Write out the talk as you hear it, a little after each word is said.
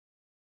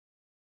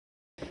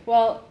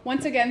Well,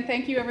 once again,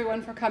 thank you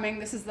everyone for coming.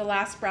 This is the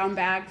last brown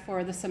bag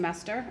for the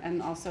semester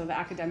and also the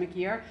academic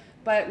year,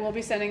 but we'll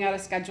be sending out a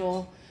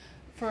schedule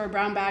for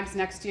brown bags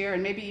next year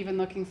and maybe even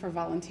looking for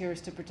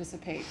volunteers to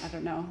participate. I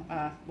don't know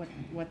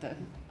what the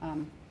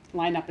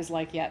lineup is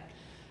like yet.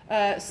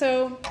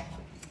 So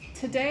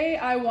today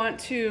I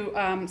want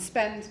to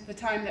spend the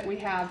time that we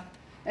have,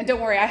 and don't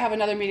worry, I have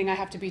another meeting I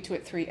have to be to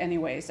at 3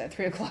 anyways, at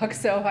 3 o'clock,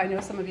 so I know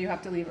some of you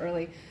have to leave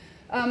early.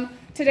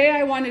 Today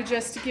I want to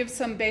just give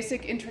some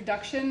basic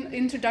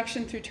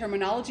introduction through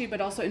terminology, but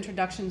also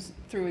introductions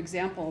through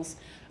examples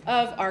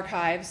of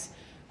archives,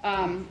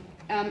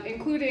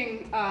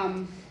 including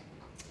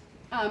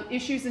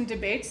issues and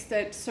debates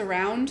that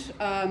surround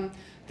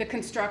the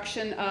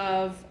construction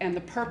of and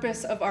the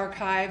purpose of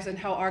archives and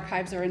how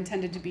archives are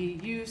intended to be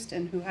used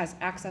and who has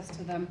access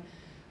to them.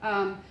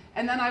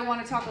 And then I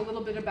want to talk a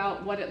little bit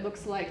about what it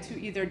looks like to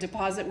either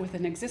deposit with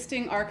an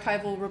existing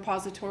archival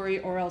repository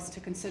or else to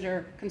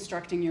consider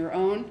constructing your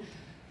own.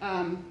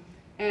 And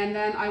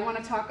then I want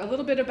to talk a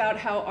little bit about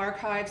how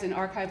archives and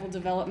archival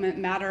development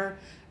matter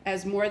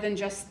as more than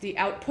just the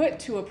output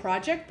to a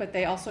project, but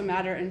they also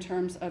matter in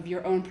terms of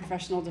your own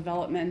professional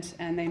development,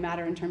 and they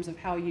matter in terms of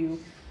how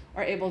you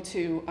are able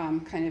to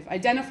kind of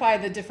identify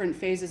the different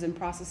phases and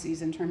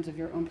processes in terms of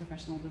your own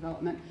professional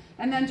development.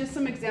 And then just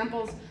some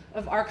examples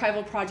of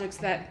archival projects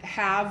that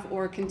have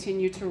or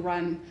continue to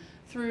run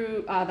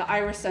through the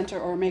IRIS Center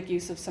or make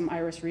use of some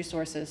IRIS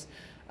resources.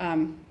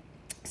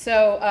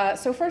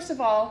 So first of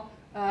all,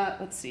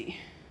 let's see.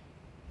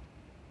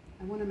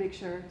 I want to make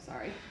sure,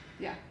 sorry,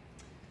 yeah.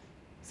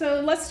 So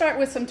let's start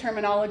with some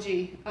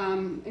terminology,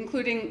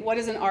 including what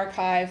is an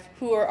archive,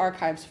 who are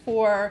archives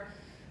for,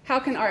 how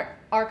can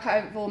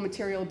archival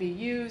material be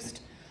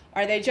used?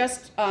 Are they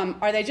just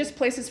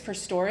places for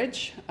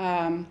storage?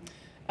 In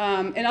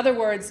other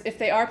words, if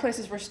they are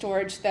places for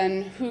storage,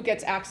 then who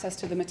gets access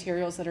to the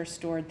materials that are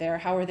stored there?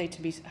 How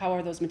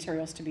are those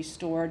materials to be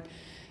stored?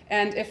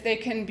 And if they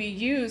can be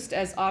used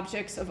as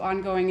objects of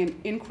ongoing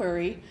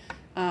inquiry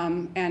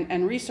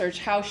and research,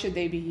 how should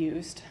they be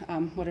used?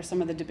 What are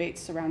some of the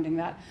debates surrounding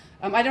that?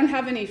 I don't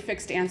have any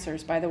fixed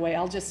answers, by the way.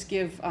 I'll just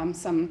give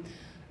some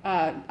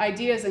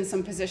ideas and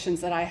some positions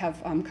that I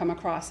have come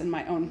across in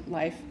my own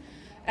life.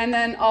 And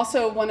then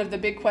also one of the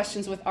big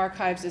questions with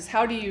archives is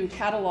how do you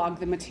catalog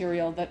the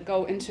material that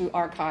go into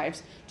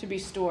archives to be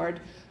stored?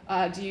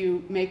 Do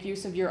you make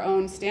use of your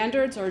own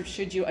standards, or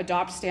should you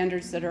adopt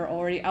standards that are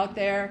already out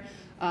there?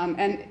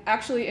 And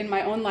actually in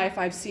my own life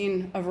I've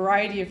seen a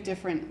variety of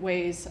different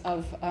ways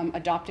of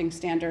adopting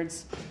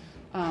standards.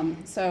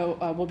 So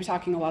we'll be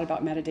talking a lot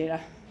about metadata.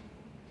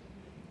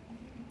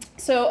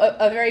 So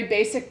a very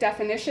basic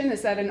definition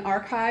is that an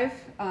archive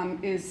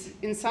is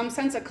in some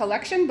sense a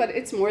collection, but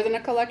it's more than a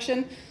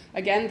collection.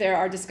 Again, there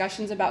are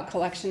discussions about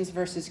collections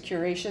versus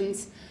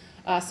curations.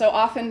 So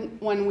often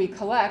when we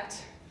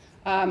collect,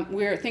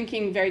 we're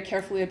thinking very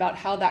carefully about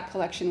how that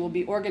collection will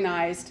be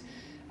organized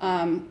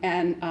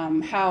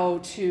and how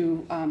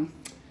to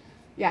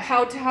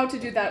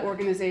do that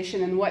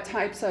organization and what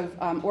types of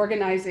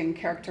organizing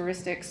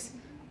characteristics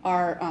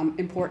are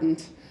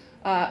important.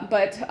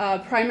 But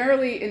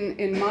primarily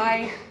in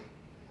my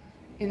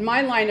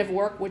line of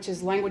work, which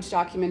is language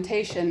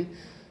documentation,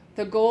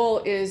 the goal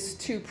is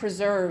to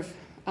preserve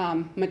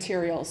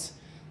materials.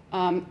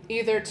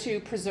 Either to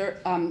preserve,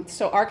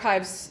 so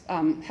archives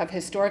have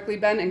historically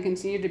been and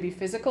continue to be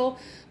physical,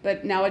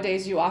 but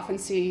nowadays you often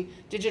see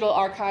digital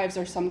archives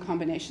or some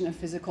combination of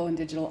physical and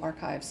digital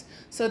archives.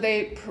 So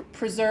they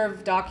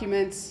preserve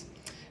documents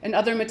and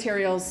other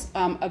materials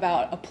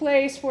about a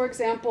place, for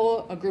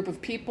example, a group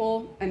of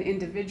people, an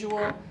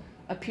individual,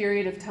 a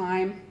period of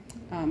time.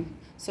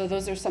 So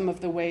those are some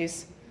of the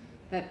ways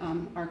that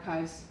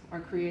archives are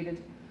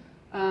created.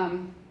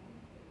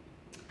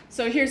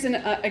 So here's an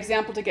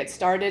example to get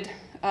started.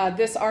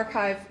 This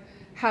archive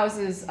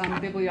houses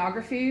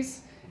bibliographies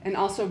and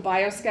also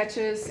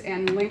biosketches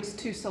and links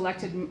to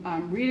selected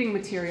reading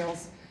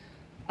materials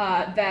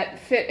that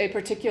fit a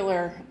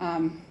particular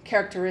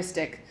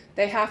characteristic.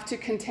 They have to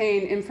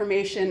contain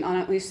information on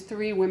at least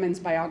 3 women's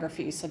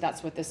biographies. So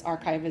that's what this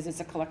archive is.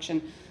 It's a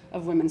collection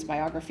of women's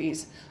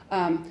biographies.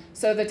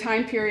 So the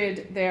time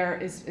period there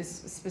is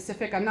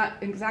specific. I'm not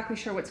exactly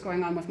sure what's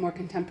going on with more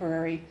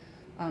contemporary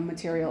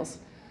materials.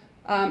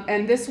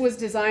 And this was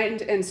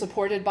designed and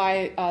supported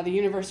by the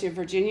University of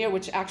Virginia,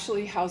 which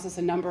actually houses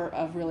a number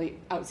of really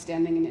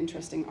outstanding and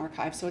interesting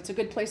archives. So it's a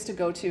good place to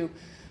go to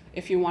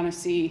if you want to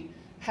see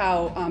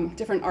how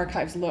different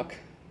archives look.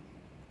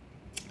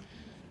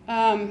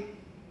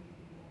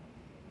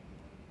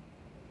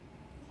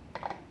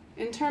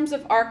 In terms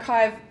of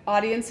archive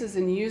audiences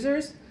and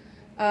users,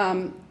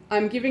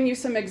 I'm giving you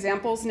some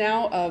examples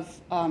now of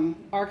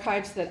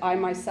archives that I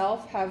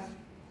myself have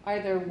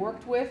either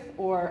worked with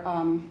or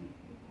I'm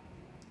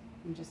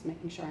just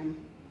making sure I'm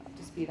up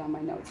to speed on my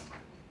notes.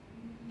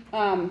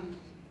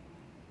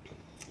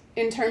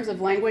 In terms of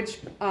language,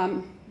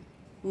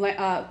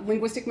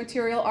 linguistic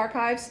material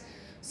archives,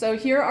 so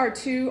here are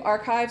 2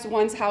 archives.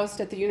 One's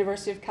housed at the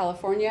University of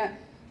California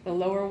the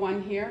lower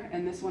one here,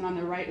 and this one on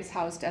the right is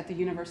housed at the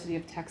University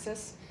of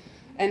Texas.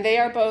 And they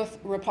are both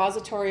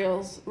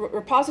repositories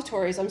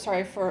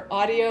for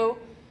audio,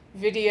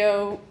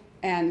 video,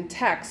 and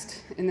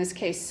text, in this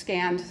case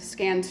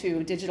scanned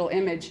to digital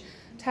image,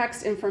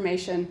 text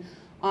information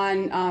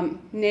on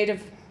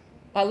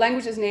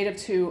languages native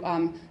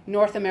to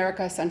North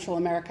America, Central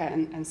America,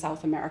 and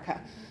South America.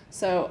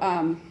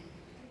 So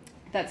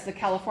that's the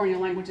California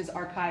Languages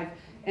Archive,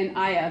 and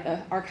AYA,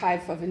 the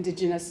Archive of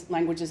Indigenous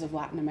Languages of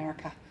Latin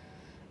America.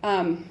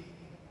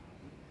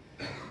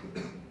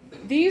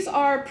 These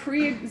are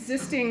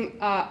pre-existing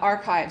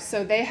archives,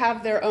 so they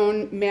have their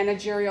own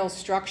managerial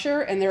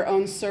structure and their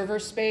own server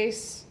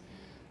space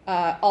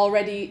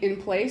already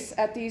in place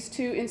at these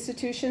two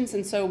institutions.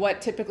 And so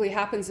what typically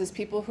happens is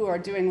people who are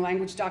doing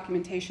language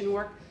documentation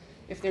work,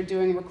 if they're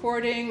doing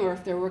recording or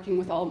if they're working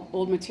with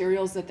old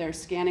materials that they're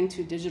scanning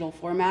to digital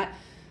format,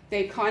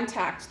 they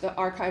contact the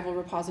archival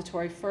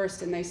repository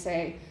first and they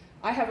say,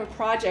 I have a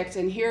project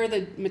and here are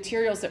the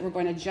materials that we're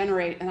going to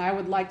generate and I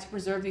would like to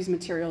preserve these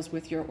materials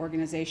with your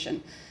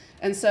organization.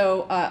 And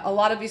so a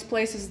lot of these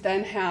places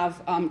then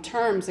have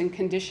terms and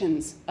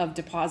conditions of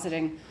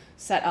depositing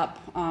set up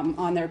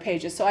on their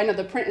pages. So I know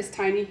the print is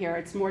tiny here.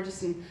 It's more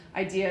just an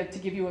idea to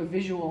give you a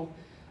visual.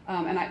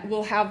 And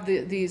we'll have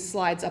these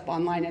slides up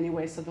online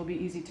anyway, so they'll be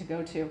easy to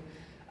go to.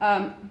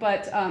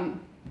 But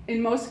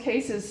in most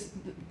cases,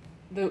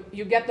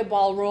 you get the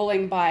ball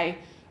rolling by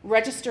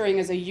registering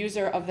as a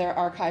user of their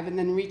archive and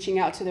then reaching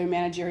out to their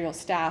managerial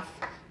staff.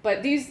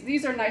 But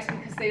these are nice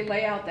because they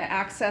lay out the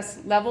access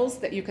levels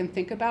that you can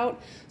think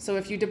about. So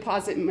if you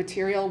deposit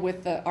material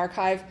with the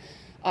archive,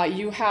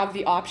 you have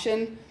the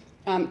option.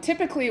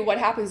 Typically what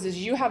happens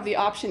is you have the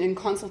option in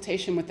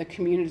consultation with the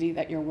community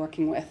that you're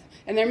working with.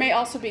 And there may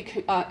also be,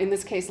 in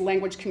this case,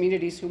 language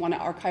communities who want to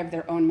archive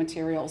their own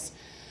materials.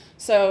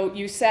 So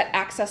you set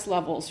access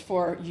levels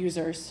for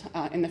users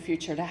in the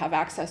future to have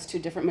access to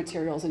different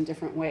materials in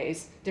different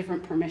ways,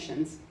 different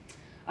permissions.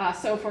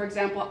 So for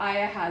example,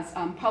 AYA has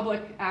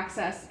public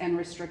access and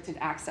restricted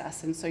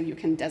access, and so you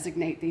can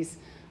designate these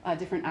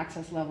different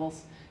access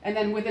levels. And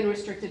then within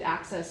restricted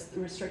access, the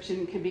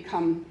restriction can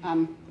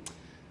become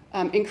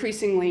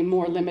increasingly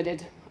more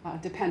limited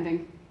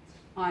depending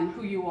on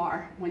who you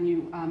are when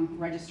you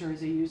register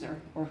as a user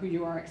or who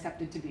you are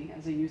accepted to be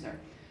as a user.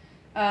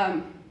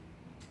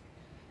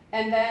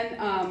 And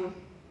then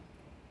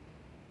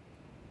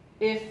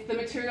if the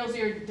materials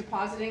you're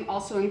depositing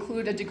also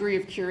include a degree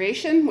of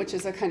curation, which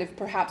is a kind of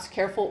perhaps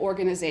careful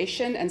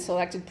organization and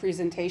selected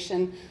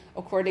presentation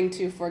according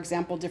to, for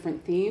example,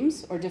 different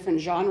themes or different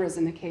genres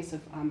in the case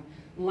of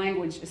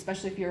language,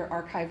 especially if you're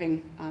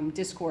archiving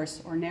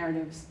discourse or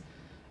narratives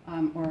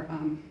or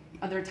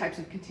other types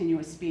of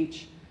continuous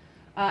speech.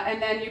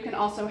 And then you can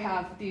also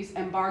have these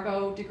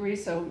embargo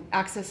degrees, so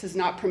access is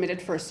not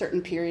permitted for a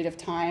certain period of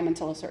time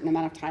until a certain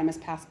amount of time has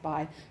passed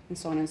by, and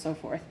so on and so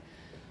forth.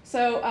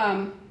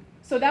 So,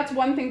 so that's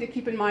one thing to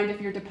keep in mind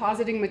if you're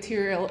depositing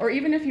material, or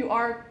even if you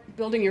are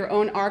building your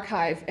own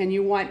archive and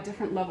you want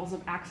different levels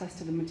of access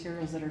to the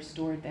materials that are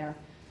stored there.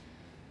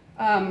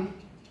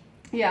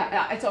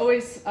 Yeah, it's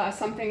always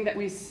something that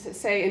we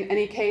say in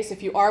any case,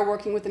 if you are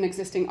working with an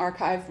existing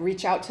archive,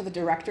 reach out to the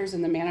directors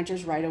and the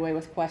managers right away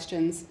with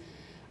questions.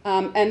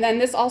 And then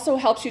this also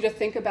helps you to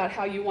think about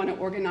how you want to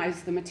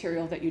organize the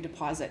material that you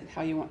deposit,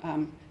 how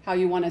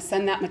you want to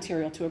send that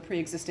material to a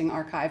pre-existing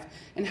archive,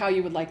 and how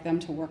you would like them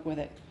to work with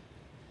it.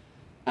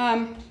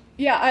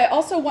 Yeah, I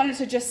also wanted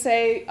to just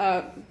say,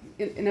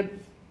 in a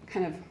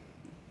kind of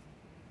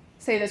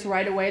say this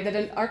right away, that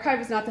an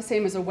archive is not the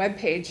same as a web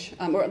page,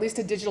 or at least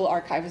a digital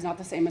archive is not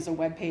the same as a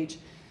web page.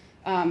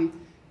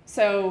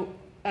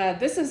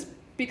 This has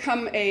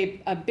become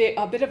a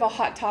bit of a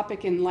hot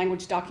topic in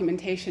language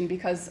documentation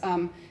because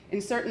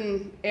in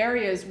certain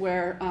areas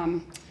where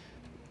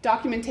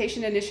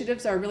documentation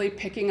initiatives are really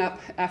picking up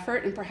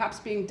effort and perhaps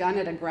being done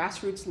at a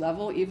grassroots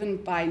level, even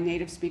by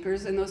native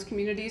speakers in those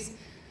communities,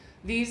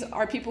 these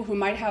are people who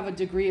might have a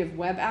degree of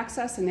web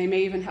access and they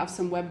may even have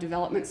some web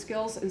development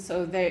skills, and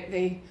so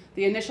the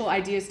initial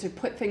idea is to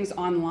put things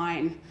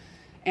online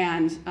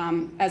and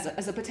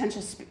as a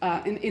potential,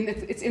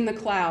 it's in the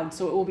cloud,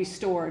 so it will be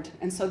stored,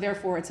 and so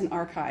therefore it's an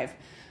archive.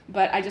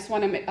 But I just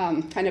want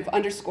to kind of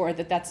underscore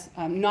that that's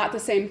not the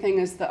same thing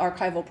as the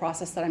archival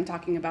process that I'm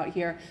talking about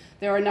here.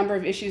 There are a number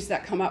of issues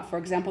that come up, for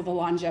example, the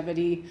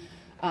longevity,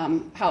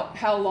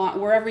 how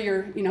long, wherever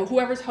you're,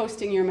 whoever's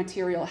hosting your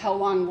material, how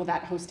long will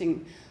that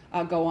hosting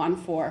go on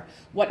for?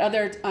 What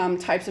other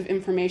types of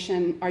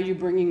information are you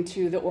bringing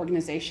to the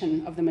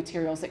organization of the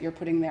materials that you're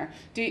putting there?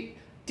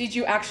 Did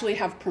you actually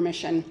have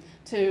permission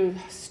to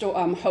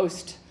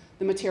host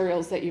the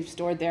materials that you've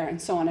stored there,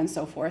 and so on and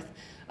so forth?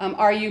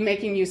 Are you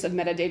making use of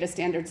metadata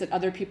standards that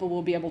other people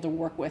will be able to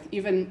work with,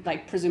 even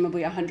like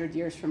presumably 100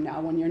 years from now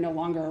when you're no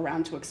longer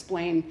around to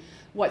explain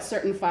what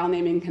certain file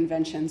naming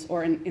conventions,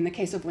 or in the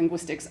case of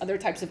linguistics, other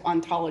types of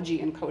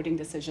ontology and coding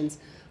decisions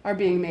are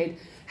being made.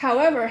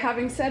 However,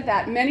 having said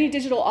that, many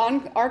digital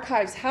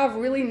archives have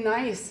really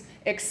nice,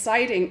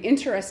 exciting,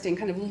 interesting,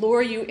 kind of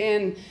lure you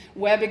in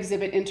web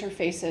exhibit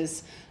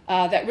interfaces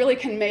that really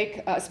can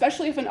make,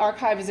 especially if an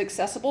archive is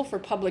accessible for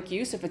public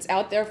use, if it's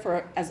out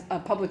there as a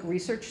public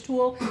research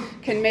tool,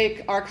 can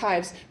make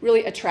archives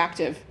really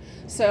attractive.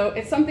 So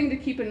it's something to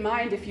keep in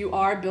mind if you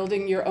are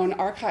building your own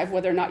archive,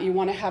 whether or not you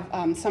want to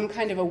have some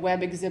kind of a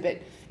web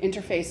exhibit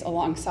interface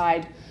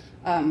alongside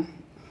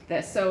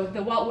this. So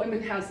the Walt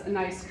Whitman has a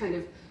nice kind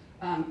of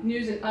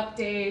news and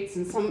updates,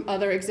 and some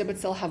other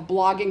exhibits they'll have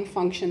blogging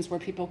functions where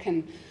people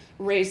can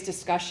raise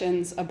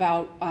discussions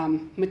about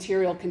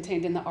material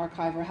contained in the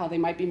archive or how they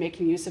might be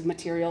making use of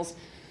materials.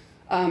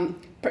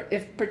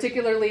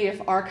 Particularly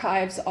if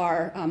archives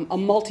are a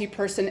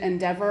multi-person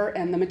endeavor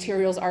and the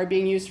materials are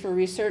being used for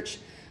research,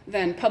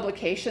 then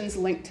publications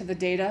linked to the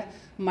data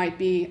might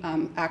be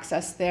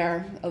accessed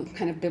there,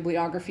 kind of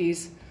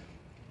bibliographies.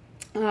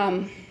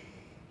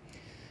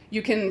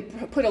 You can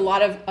put a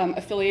lot of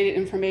affiliated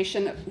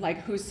information,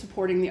 like who's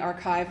supporting the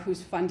archive,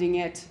 who's funding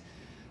it,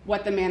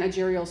 what the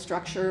managerial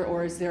structure,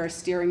 or is there a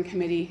steering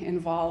committee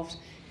involved?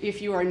 If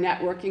you are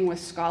networking with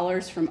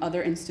scholars from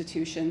other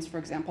institutions, for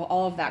example,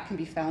 all of that can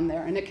be found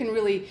there. And it can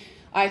really,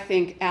 I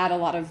think, add a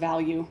lot of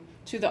value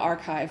to the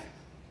archive.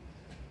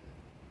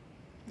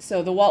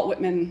 So the Walt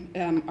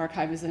Whitman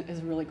archive is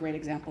a really great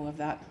example of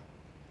that.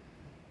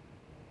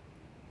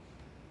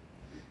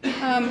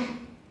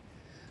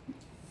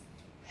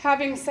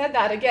 Having said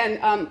that,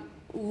 again,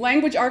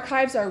 language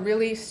archives are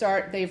really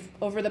they've,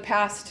 over the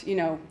past,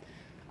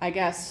 I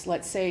guess,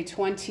 let's say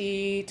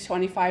 20,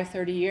 25,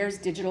 30 years,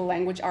 digital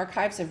language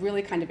archives have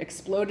really kind of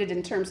exploded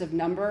in terms of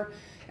number.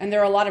 And there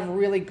are a lot of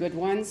really good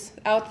ones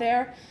out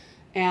there.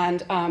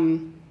 And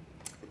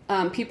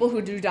people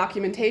who do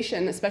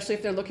documentation, especially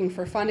if they're looking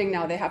for funding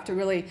now, they have to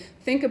really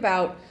think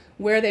about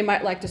where they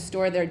might like to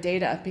store their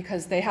data,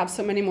 because they have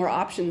so many more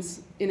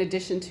options in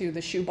addition to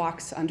the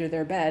shoebox under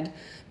their bed,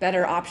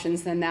 better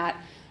options than that.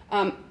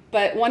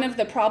 But one of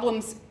the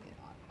problems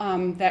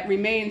that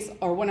remains,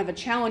 or one of the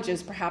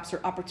challenges perhaps,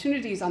 or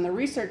opportunities on the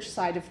research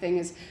side of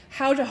things, is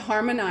how to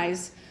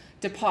harmonize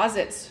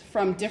deposits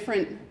from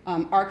different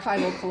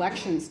archival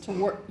collections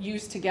to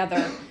use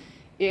together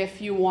if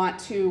you want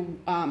to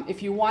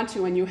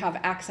and you have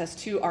access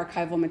to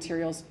archival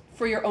materials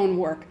for your own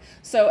work.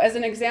 So as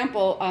an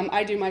example,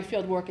 I do my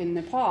field work in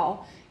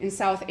Nepal, in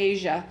South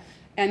Asia,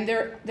 and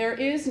there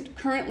is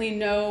currently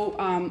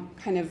no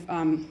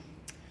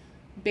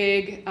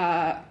big,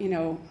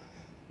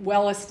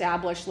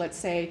 well-established, let's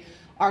say,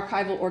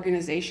 archival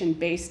organization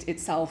based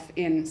itself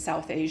in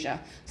South Asia.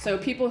 So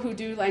people who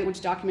do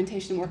language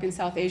documentation work in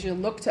South Asia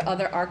look to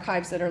other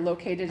archives that are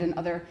located in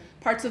other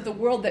parts of the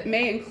world that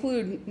may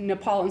include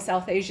Nepal and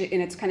South Asia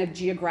in its kind of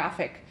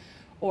geographic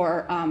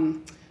or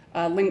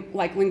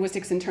like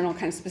linguistics internal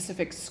kind of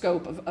specific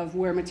scope of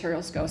where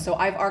materials go. So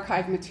I've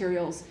archived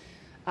materials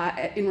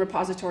in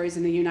repositories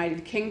in the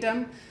United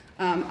Kingdom.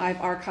 I've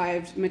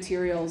archived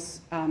materials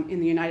in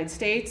the United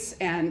States,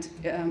 and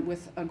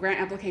with a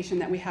grant application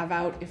that we have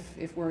out,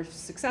 if we're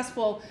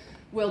successful,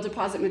 we'll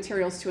deposit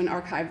materials to an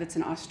archive that's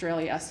in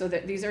Australia. So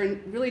that these are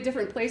in really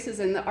different places,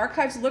 and the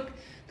archives look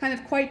kind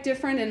of quite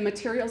different, and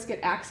materials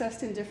get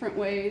accessed in different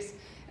ways,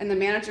 and the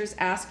managers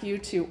ask you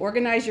to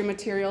organize your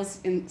materials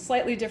in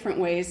slightly different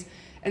ways.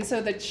 And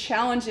so the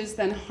challenge is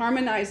then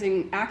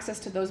harmonizing access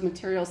to those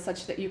materials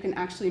such that you can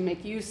actually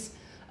make use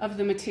of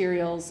the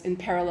materials in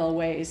parallel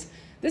ways.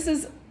 This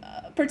is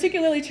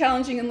particularly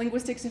challenging in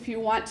linguistics if you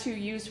want to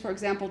use, for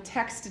example,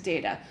 text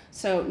data,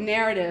 so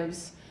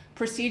narratives,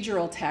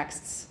 procedural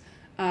texts,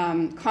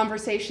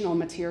 conversational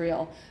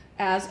material,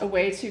 as a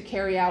way to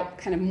carry out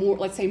kind of more,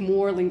 let's say,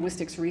 more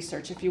linguistics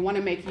research. If you want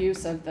to make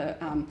use of the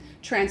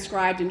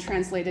transcribed and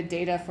translated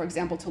data, for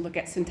example, to look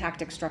at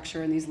syntactic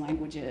structure in these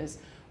languages,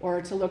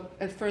 or to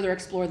further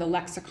explore the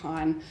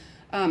lexicon,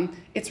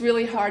 it's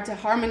really hard to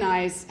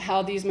harmonize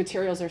how these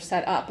materials are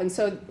set up. And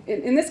so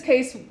in this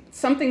case,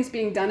 something's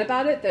being done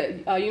about it.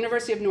 The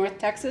University of North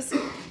Texas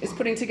is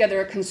putting together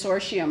a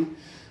consortium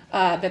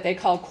that they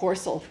call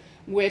CORSAL,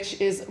 which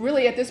is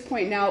really at this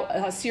point now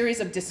a series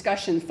of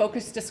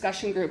focused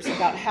discussion groups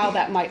about how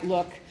that might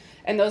look.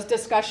 And those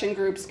discussion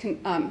groups can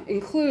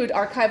include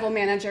archival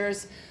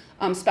managers,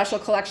 special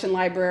collection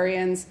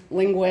librarians,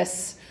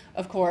 linguists,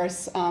 of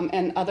course,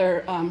 and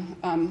other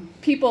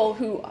people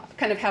who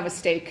kind of have a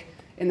stake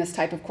in this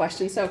type of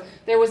question. So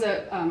there was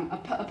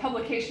a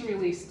publication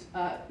released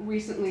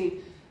recently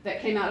that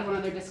came out of one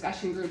of their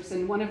discussion groups,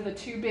 and one of the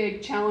two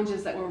big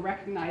challenges that were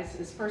recognized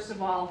is, first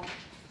of all,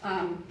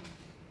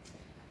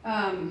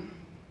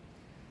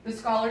 the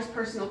scholar's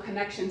personal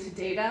connection to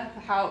data.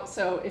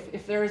 So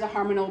if there is a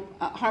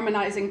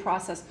harmonizing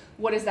process,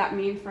 what does that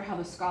mean for how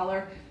the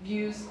scholar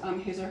views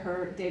his or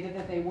her data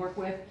that they work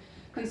with?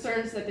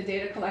 Concerns that the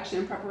data collection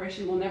and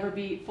preparation will never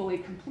be fully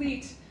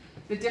complete,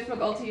 the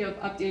difficulty of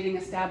updating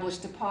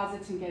established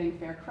deposits and getting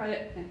fair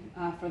credit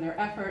for their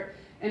effort,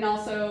 and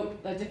also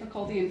the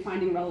difficulty in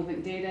finding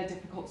relevant data,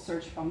 difficult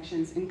search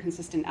functions,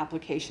 inconsistent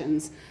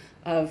applications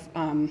of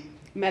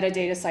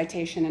metadata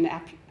citation and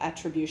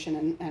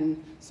attribution,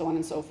 and so on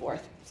and so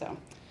forth. So,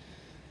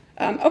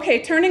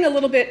 okay, turning a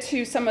little bit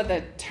to some of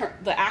the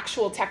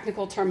actual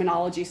technical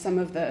terminology, some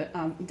of the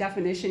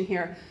definition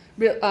here.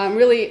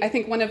 really, I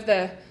think one of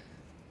the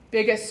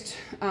biggest,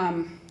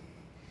 again,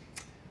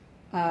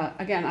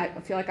 I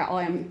feel like all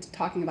I'm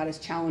talking about is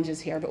challenges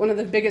here, but one of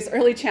the biggest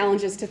early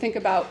challenges to think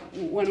about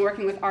when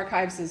working with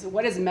archives is,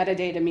 what does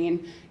metadata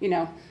mean? You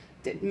know,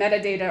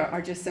 metadata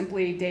are just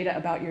simply data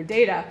about your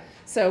data.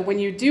 So when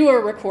you do a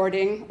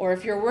recording, or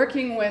if you're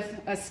working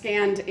with a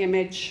scanned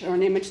image or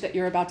an image that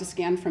you're about to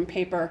scan from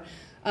paper,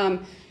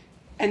 and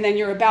then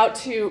you're about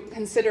to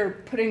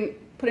consider putting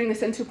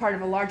this into part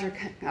of a larger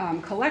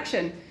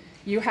collection,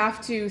 you have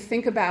to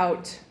think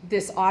about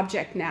this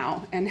object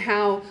now and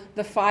how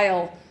the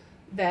file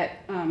that,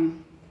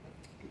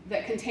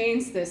 that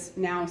contains this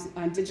now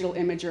digital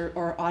image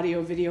or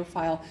audio video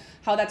file,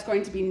 how that's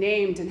going to be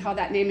named and how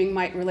that naming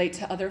might relate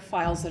to other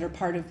files that are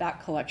part of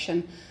that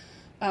collection.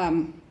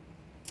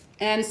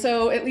 And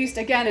so at least,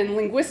 again, in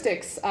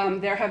linguistics,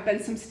 there have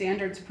been some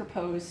standards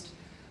proposed,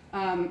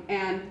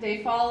 and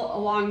they fall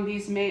along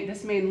this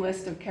main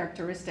list of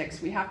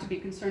characteristics. We have to be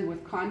concerned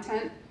with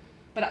content.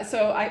 But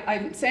so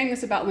I'm saying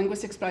this about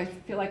linguistics, but I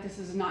feel like this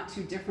is not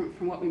too different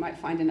from what we might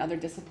find in other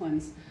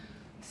disciplines.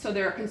 So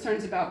there are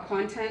concerns about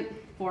content,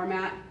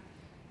 format,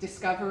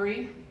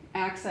 discovery,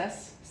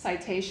 access,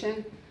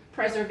 citation,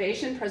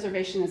 preservation.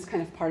 Preservation is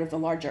kind of part of the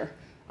larger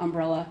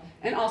umbrella,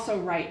 and also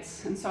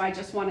rights. And so I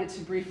just wanted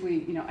to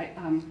briefly, you know,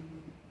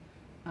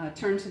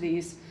 turn to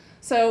these.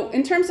 So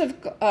in terms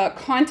of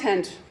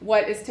content,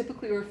 what is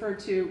typically referred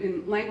to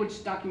in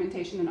language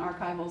documentation and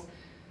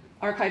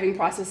archiving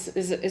process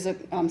is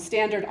a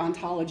standard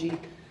ontology.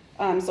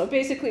 So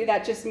basically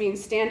that just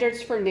means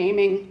standards for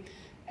naming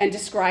and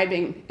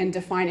describing and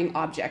defining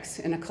objects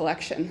in a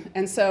collection.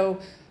 And so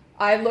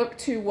I look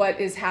to what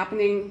is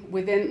happening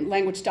within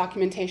language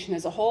documentation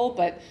as a whole,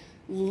 but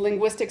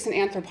linguistics and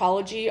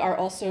anthropology are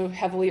also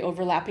heavily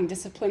overlapping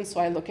disciplines,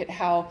 so I look at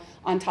how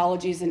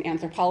ontologies in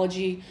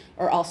anthropology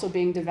are also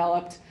being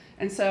developed.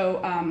 And so,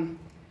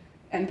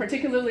 and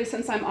particularly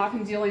since I'm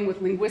often dealing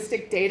with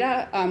linguistic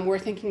data, we're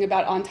thinking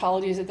about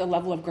ontologies at the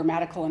level of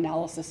grammatical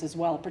analysis as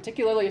well,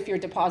 particularly if you're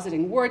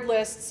depositing word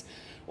lists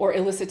or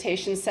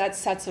elicitation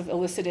sets of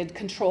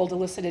controlled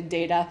elicited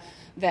data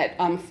that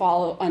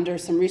fall under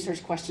some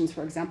research questions,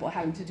 for example,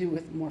 having to do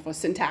with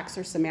morphosyntax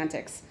or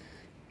semantics.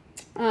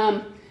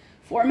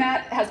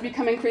 Format has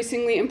become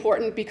increasingly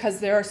important because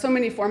there are so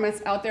many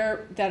formats out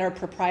there that are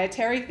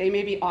proprietary. They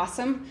may be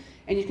awesome,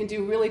 and you can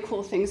do really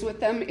cool things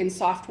with them in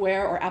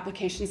software or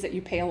applications that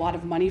you pay a lot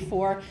of money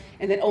for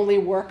and that only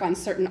work on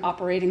certain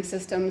operating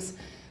systems.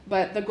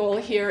 But the goal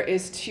here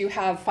is to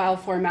have file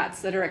formats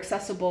that are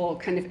accessible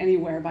kind of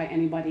anywhere by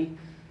anybody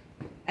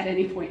at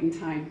any point in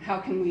time. How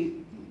can we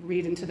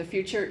read into the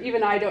future?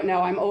 Even I don't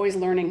know. I'm always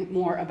learning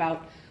more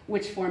about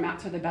which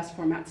formats are the best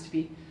formats to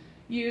be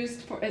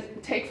used.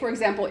 Take, for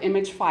example,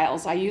 image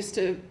files. I used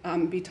to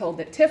be told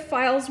that TIFF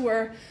files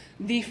were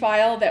the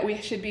file that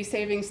we should be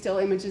saving still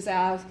images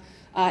as.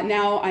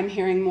 Now I'm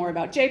hearing more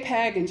about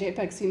JPEG, and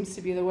JPEG seems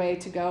to be the way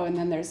to go, and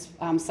then there's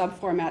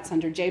subformats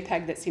under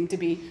JPEG that seem to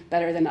be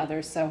better than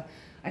others, so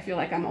I feel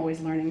like I'm always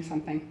learning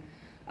something.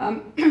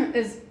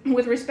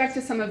 With respect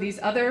to some of these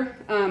other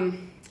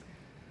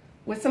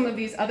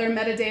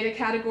metadata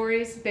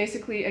categories,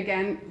 basically,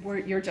 again,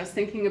 you're just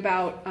thinking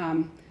about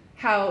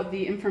how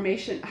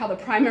the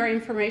primary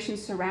information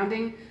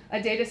surrounding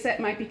a data set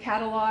might be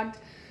cataloged.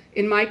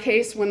 In my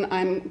case, when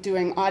I'm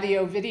doing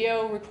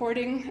audio-video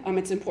recording,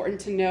 it's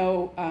important to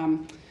know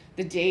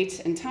the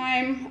date and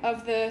time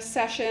of the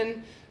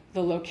session,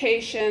 the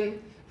location,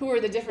 who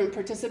are the different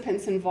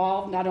participants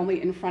involved, not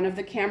only in front of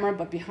the camera,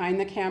 but behind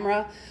the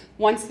camera.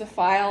 Once the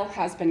file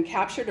has been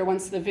captured, or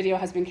once the video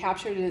has been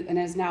captured and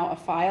is now a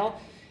file,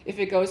 if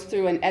it goes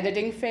through an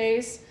editing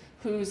phase,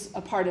 who's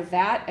a part of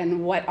that,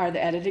 and what are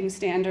the editing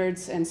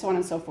standards, and so on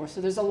and so forth.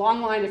 So there's a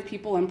long line of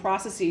people and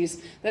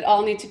processes that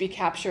all need to be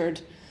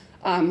captured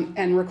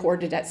and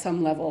recorded at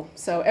some level.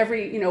 So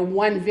every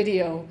one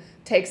video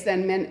takes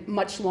then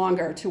much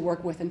longer to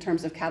work with in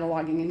terms of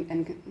cataloging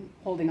and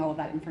holding all of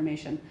that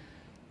information.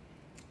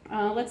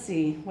 Let's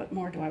see, what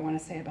more do I want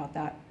to say about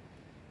that?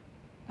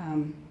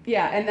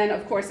 Yeah, and then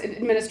of course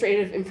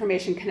administrative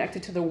information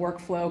connected to the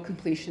workflow,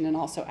 completion, and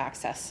also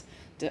access.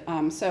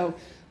 So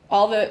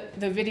all the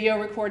video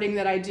recording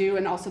that I do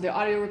and also the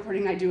audio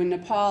recording I do in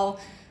Nepal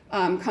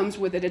comes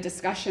with it a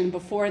discussion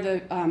before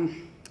the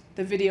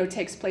video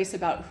takes place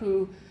about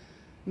who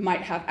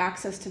might have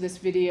access to this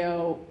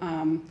video,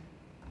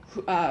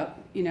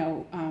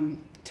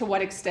 to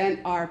what extent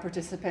are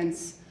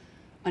participants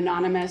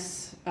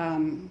anonymous,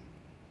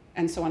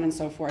 and so on and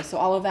so forth. So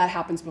all of that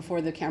happens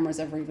before the camera's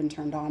ever even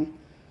turned on.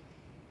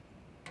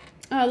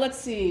 Let's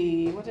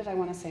see, what did I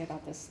want to say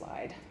about this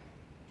slide?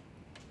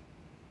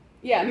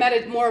 Yeah,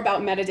 more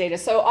about metadata.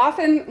 So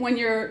often when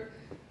you're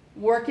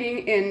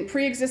working in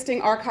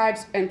pre-existing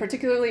archives, and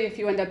particularly if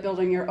you end up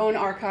building your own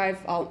archive,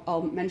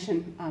 I'll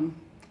mention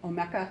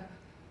Omeka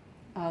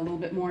a little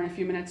bit more in a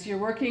few minutes. You're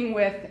working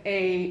with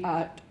a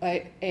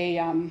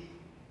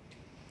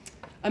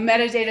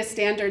metadata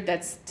standard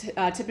that's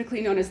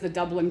typically known as the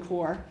Dublin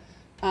Core.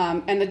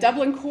 And the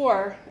Dublin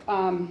Core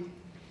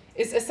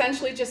is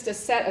essentially just a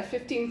set of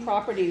 15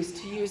 properties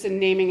to use in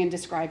naming and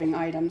describing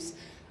items.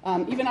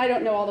 Even I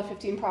don't know all the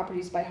 15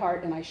 properties by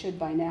heart, and I should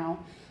by now.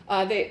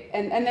 And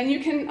then you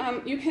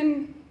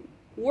can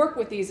work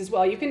with these as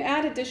well. You can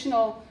add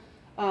additional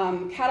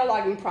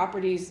cataloging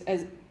properties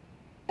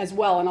as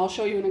well, and I'll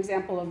show you an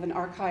example of an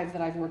archive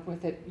that I've worked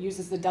with that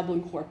uses the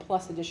Dublin core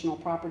plus additional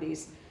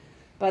properties.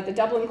 But the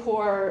Dublin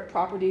core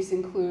properties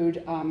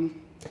include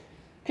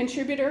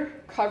contributor,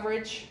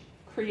 coverage,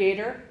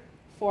 creator,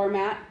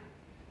 format,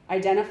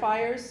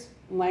 identifiers,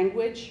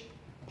 language,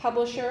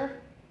 publisher,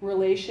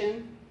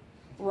 relation,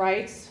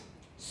 rights,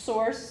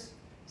 source,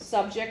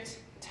 subject,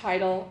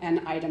 title, and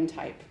item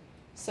type.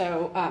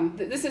 So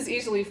this is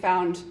easily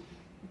found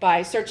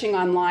by searching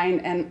online,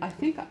 and I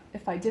think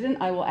if I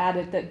didn't, I will add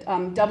it, that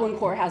Dublin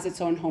core has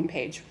its own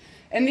homepage.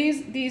 And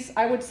these,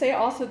 I would say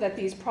also that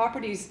these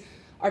properties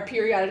are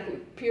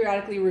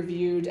periodically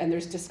reviewed, and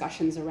there's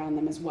discussions around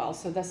them as well.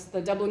 So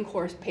the Dublin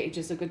core page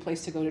is a good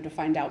place to go to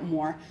find out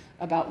more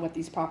about what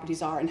these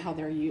properties are and how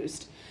they're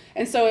used.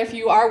 And so if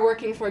you are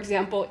working, for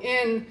example,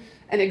 in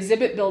an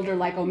exhibit builder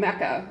like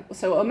Omeka,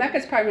 so Omeka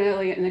is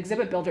primarily an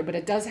exhibit builder, but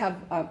it does have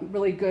a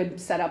really good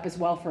setup as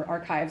well for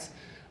archives.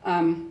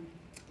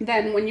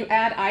 Then when you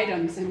add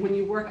items and when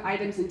you work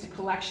items into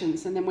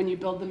collections, and then when you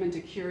build them into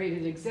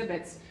curated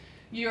exhibits,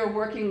 you're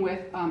working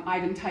with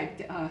item type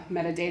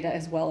metadata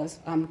as well as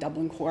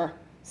Dublin core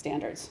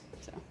standards.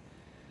 So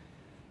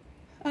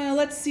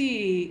let's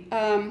see.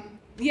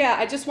 Yeah,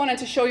 I just wanted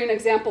to show you an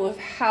example of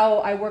how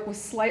I work with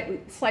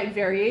slight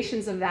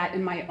variations of that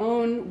in my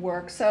own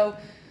work. So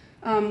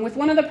with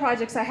one of the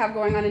projects I have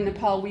going on in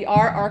Nepal, we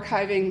are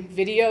archiving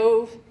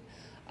video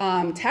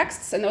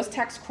texts, and those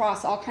texts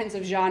cross all kinds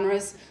of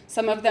genres.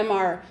 Some of them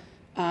are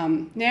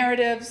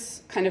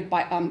narratives, kind of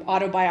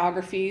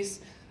autobiographies,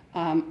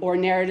 or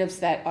narratives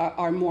that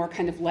are more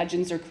kind of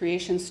legends or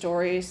creation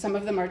stories. Some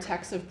of them are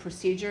texts of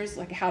procedures,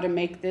 like how to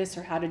make this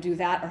or how to do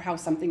that, or how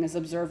something is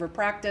observed or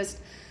practiced.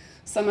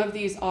 Some of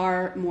these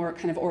are more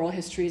kind of oral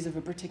histories of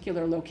a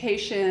particular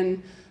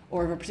location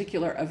or of a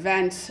particular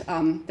event.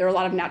 There are a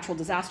lot of natural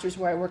disasters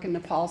where I work in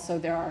Nepal, so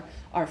there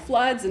are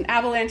floods and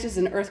avalanches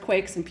and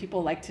earthquakes, and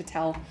people like to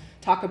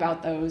talk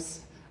about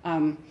those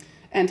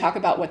and talk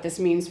about what this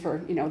means for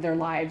their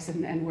lives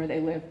and where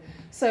they live.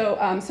 So,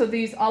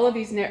 all of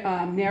these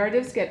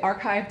narratives get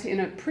archived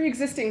in a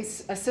pre-existing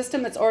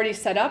system that's already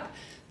set up.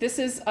 This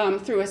is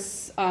through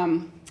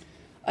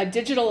a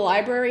digital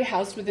library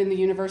housed within the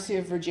University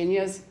of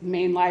Virginia's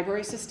main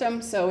library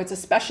system. So it's a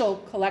special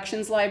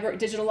collections library,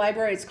 digital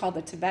library. It's called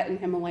the Tibetan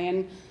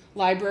Himalayan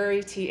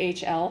Library,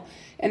 THL.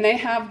 And they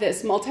have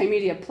this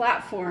multimedia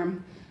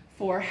platform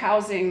for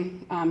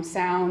housing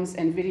sounds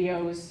and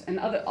videos and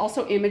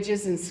also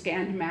images and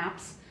scanned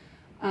maps.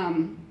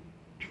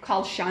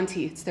 Called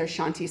Shanti. It's their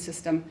Shanti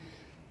system.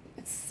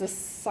 It's the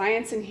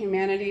Science and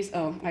Humanities.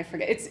 Oh, I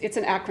forget. It's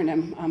an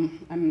acronym.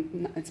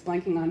 It's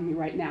blanking on me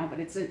right now, but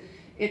it's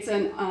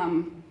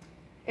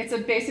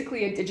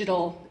basically a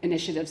digital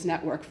initiatives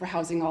network for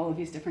housing all of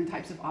these different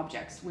types of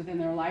objects within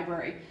their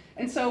library.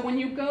 And so when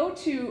you go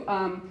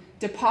to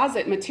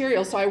deposit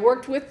material, so I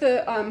worked with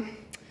the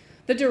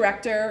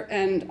director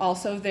and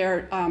also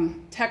their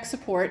tech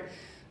support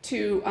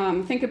to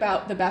think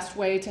about the best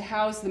way to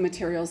house the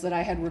materials that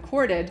I had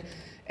recorded.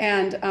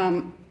 And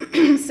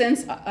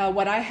since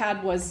what I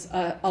had was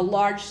a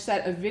large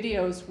set of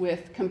videos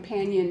with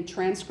companion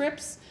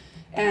transcripts,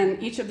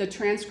 and each of the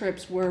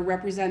transcripts were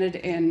represented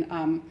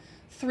in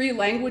 3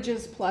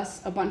 languages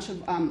plus a bunch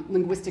of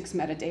linguistics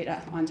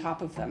metadata on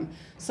top of them.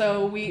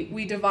 So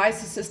we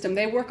devised a system.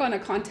 They work on a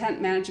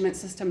content management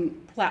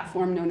system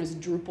platform known as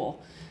Drupal.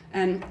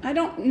 And I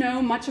don't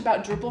know much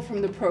about Drupal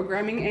from the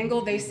programming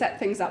angle. They set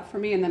things up for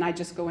me, and then I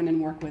just go in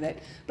and work with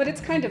it. But it's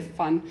kind of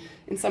fun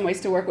in some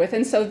ways to work with.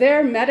 And so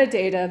their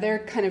metadata, their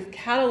kind of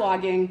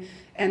cataloging,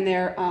 and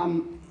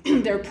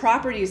their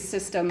properties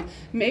system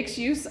makes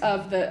use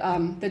of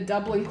the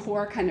Dublin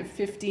core kind of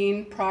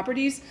 15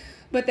 properties.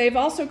 But they've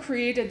also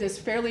created this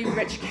fairly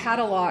rich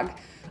catalog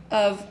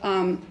of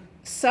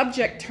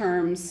subject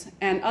terms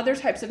and other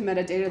types of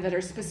metadata that are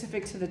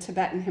specific to the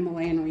Tibetan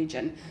Himalayan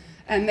region.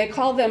 And they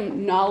call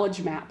them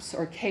knowledge maps,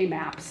 or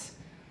K-maps.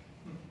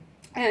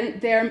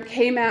 And their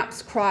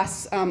K-maps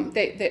cross,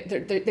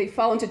 they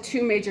fall into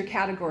 2 major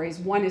categories.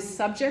 One is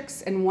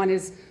subjects and one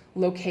is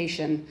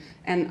location.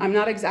 And I'm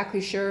not exactly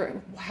sure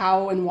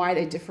how and why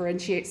they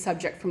differentiate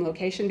subject from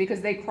location,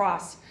 because they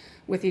cross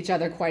with each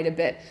other quite a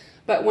bit.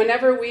 But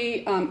whenever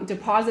we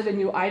deposit a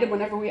new item,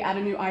 whenever we add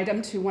a new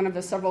item to one of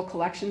the several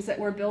collections that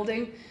we're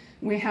building,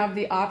 we have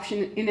the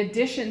option, in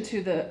addition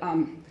to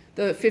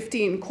the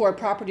 15 core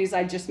properties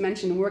I just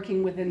mentioned,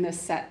 working within this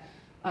set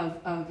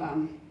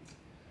of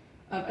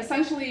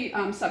essentially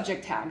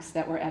subject tags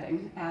that we're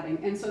adding.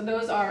 And so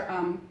those are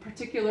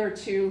particular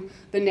to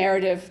the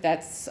narrative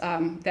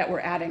that we're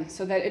adding,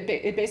 so that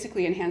it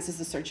basically enhances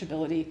the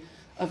searchability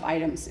of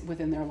items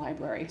within their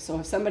library. So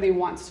if somebody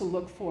wants to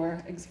look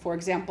for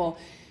example,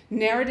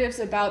 narratives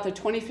about the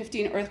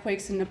 2015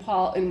 earthquakes in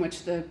Nepal, in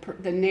which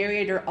the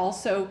narrator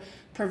also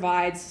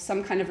provides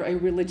some kind of a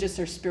religious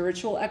or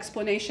spiritual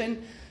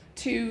explanation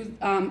to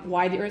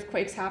why the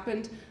earthquakes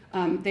happened,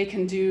 they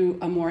can do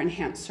a more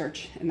enhanced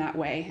search in that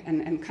way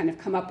and kind of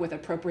come up with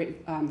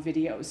appropriate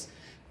videos.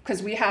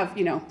 Because we have,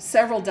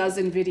 several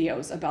dozen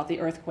videos about the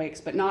earthquakes,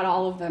 but not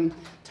all of them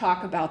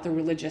talk about the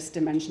religious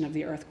dimension of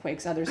the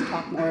earthquakes. Others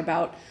talk more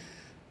about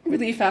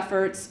relief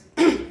efforts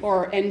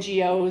or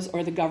NGOs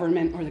or the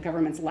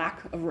government's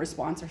lack of a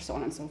response, or so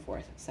on and so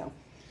forth. So,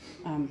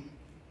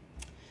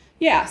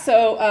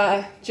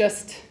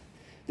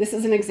 this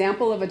is an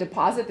example of a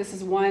deposit. This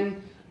is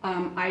one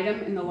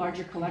item in the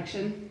larger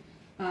collection.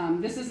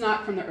 This is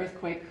not from the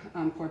earthquake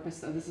corpus,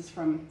 though. This is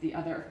from the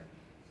other,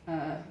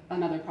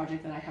 another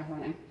project that I have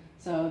running.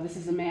 So this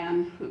is a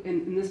man who,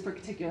 in this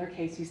particular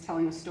case, he's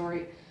telling a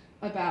story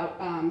about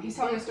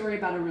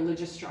a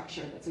religious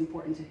structure that's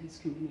important to his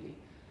community.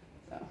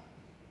 So,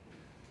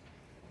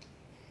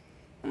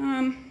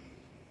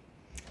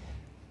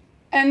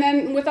 and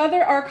then with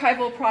other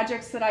archival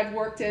projects that I've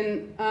worked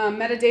in,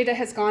 metadata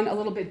has gone a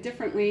little bit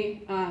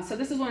differently. So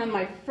this is one of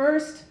my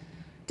first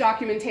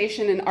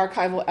documentation and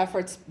archival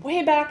efforts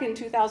way back in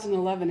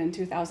 2011 and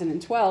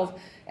 2012.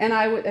 And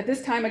at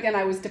this time, again,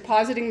 I was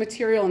depositing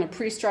material in a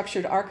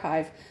pre-structured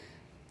archive.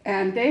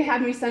 And they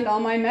had me send all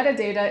my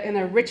metadata in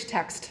a rich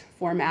text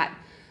format.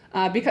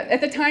 Because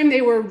at the time,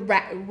 they were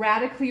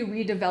radically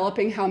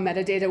redeveloping how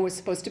metadata was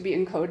supposed to be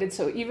encoded.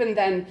 So even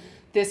then,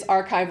 this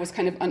archive was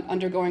kind of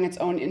undergoing its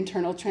own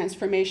internal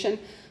transformation.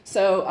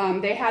 So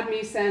they had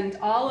me send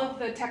all of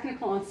the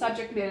technical and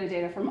subject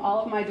metadata from all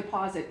of my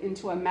deposit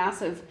into a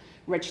massive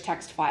rich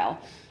text file.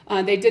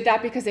 They did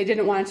that because they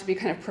didn't want it to be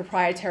kind of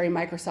proprietary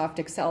Microsoft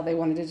Excel. They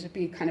wanted it to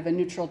be kind of a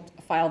neutral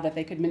file that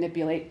they could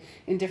manipulate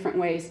in different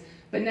ways.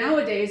 But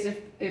nowadays,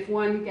 if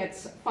one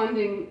gets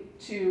funding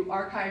to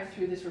archive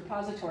through this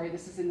repository,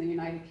 this is in the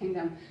United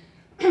Kingdom,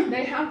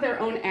 they have their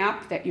own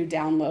app that you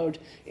download.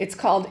 It's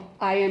called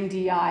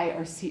IMDI,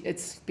 or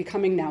it's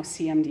becoming now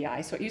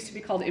CMDI. So it used to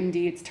be called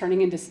MD. It's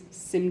turning into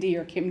SIMD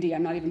or KIMD.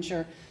 I'm not even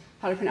sure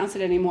how to pronounce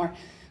it anymore.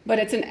 But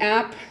it's an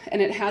app,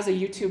 and it has a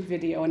YouTube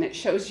video, and it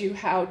shows you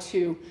how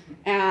to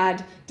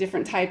add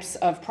different types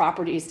of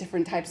properties,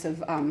 different types of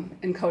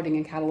encoding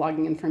and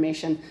cataloging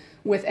information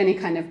with any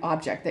kind of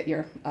object that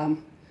you're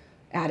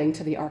adding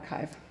to the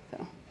archive.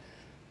 So,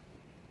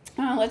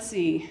 let's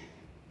see.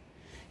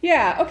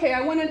 Yeah, okay,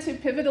 I wanted to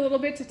pivot a little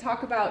bit to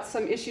talk about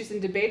some issues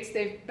and debates.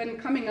 They've been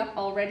coming up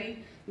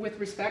already with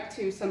respect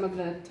to some of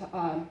the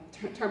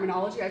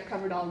terminology I've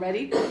covered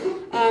already.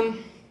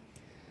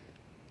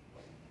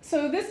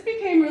 So this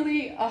became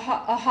really a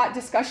hot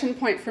discussion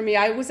point for me.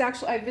 I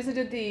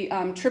visited the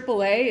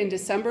AAA in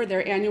December,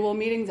 their annual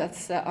meeting.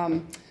 That's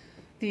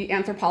the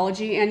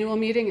anthropology annual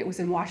meeting. It was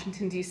in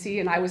Washington, D.C.,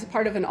 and I was a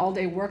part of an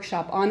all-day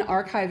workshop on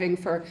archiving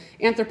for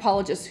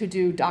anthropologists who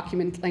do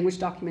language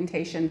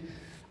documentation,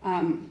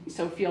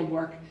 so field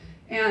work.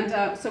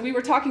 And so we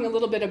were talking a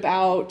little bit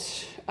about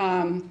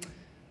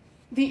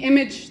the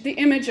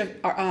image of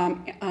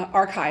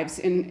archives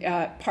in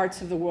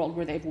parts of the world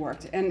where they've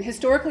worked. And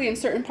historically, in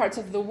certain parts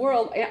of the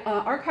world,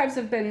 archives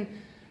have been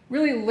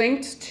really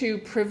linked to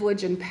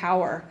privilege and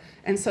power.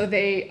 And so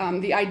the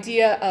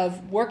idea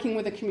of working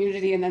with a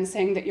community and then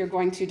saying that you're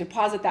going to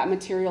deposit that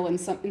material in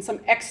some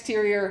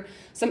exterior,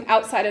 some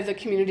outside of the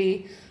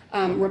community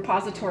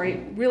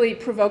repository really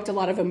provoked a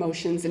lot of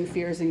emotions and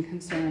fears and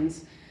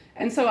concerns.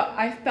 And so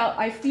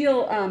I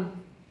feel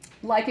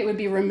like it would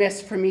be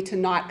remiss for me to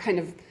not kind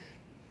of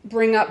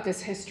bring up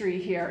this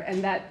history here,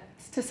 and that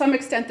to some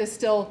extent this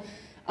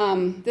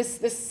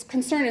this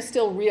concern is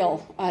still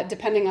real,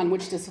 depending on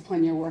which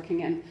discipline you're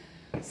working in.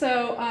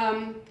 So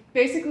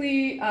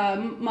basically,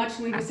 much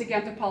linguistic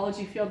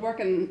anthropology fieldwork,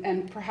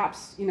 and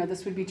perhaps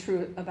this would be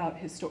true about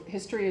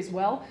history as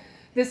well.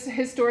 This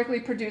historically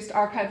produced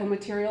archival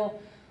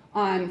material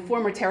on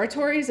former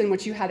territories in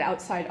which you had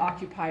outside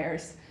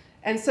occupiers.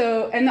 And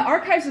the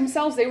archives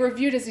themselves, they were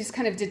viewed as these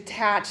kind of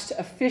detached,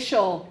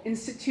 official,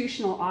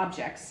 institutional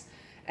objects,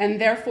 and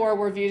therefore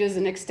were viewed as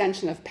an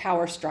extension of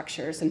power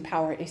structures and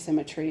power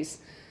asymmetries.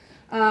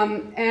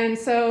 And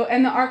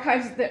the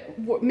archives that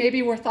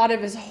maybe were thought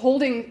of as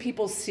holding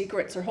people's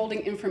secrets or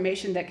holding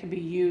information that could be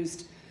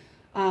used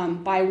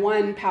by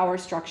one power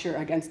structure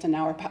against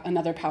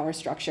another power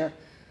structure.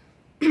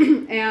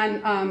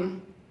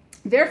 And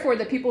therefore,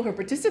 the people who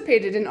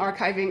participated in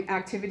archiving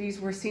activities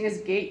were seen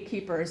as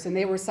gatekeepers, and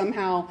they were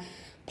somehow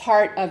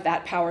part of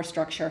that power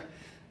structure.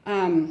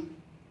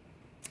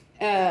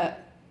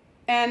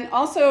 And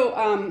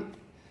also,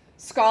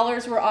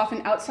 scholars were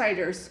often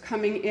outsiders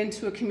coming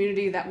into a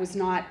community that was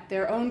not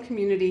their own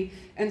community,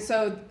 and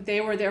so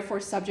they were therefore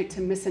subject to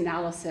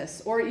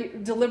misanalysis, or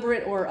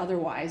deliberate or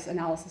otherwise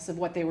analysis of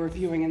what they were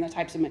viewing and the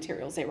types of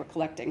materials they were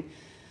collecting.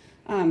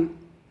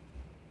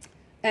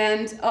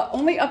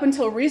 Only up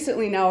until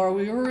recently now are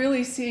we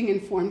really seeing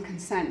informed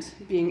consent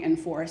being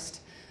enforced.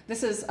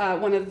 This is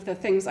one of the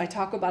things I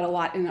talk about a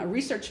lot in a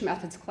research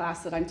methods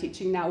class that I'm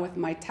teaching now with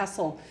my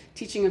TESOL,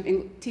 teaching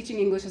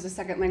English as a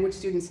second language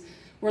students.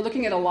 we're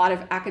looking at a lot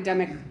of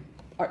academic,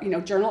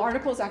 journal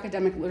articles,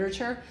 academic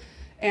literature,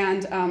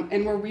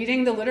 and we're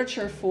reading the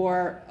literature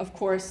for, of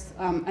course,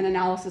 an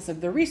analysis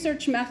of the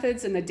research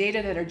methods and the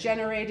data that are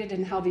generated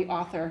and how the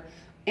author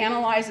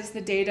analyzes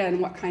the data and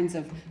what kinds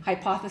of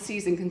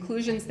hypotheses and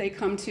conclusions they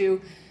come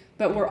to.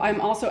 But I'm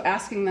also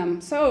asking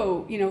them,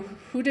 so,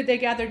 who did they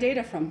gather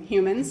data from?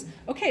 Humans?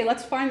 Okay,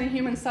 let's find the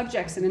human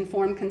subjects and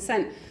informed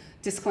consent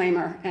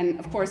disclaimer. And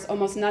of course,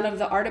 almost none of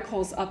the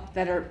articles up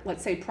that are,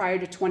 let's say, prior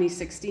to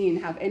 2016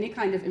 have any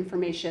kind of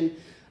information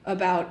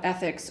about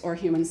ethics or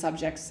human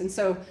subjects. And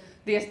so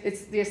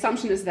the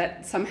assumption is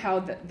that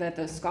somehow that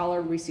the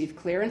scholar received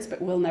clearance, but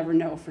we'll never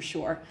know for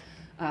sure.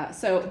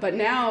 But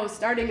now,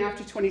 starting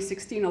after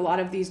 2016, a lot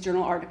of these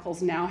journal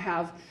articles now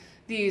have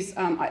these,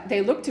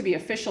 they look to be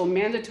official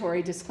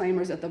mandatory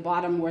disclaimers at the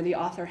bottom where the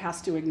author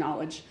has to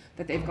acknowledge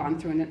that they've gone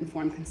through an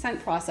informed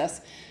consent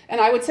process.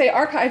 And I would say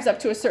archives up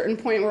to a certain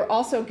point were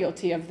also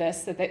guilty of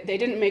this, that they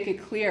didn't make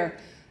it clear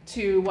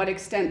to what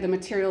extent the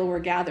material were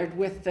gathered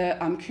with the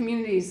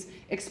community's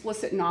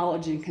explicit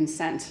knowledge and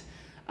consent.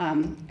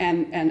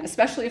 And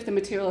especially if the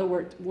material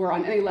were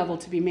on any level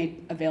to be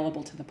made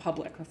available to the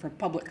public or for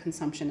public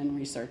consumption and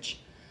research.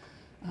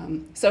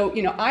 So,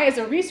 I as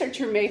a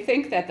researcher may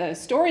think that the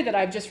story that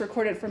I've just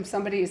recorded from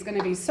somebody is going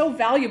to be so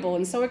valuable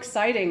and so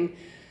exciting.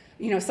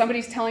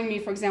 Somebody's telling me,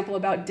 for example,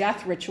 about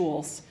death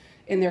rituals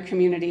in their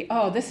community.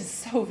 Oh, this is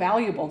so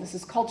valuable. This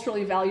is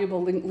culturally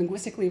valuable,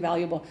 linguistically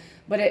valuable.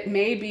 But it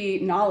may be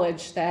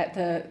knowledge that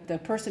the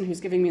person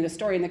who's giving me the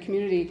story in the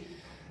community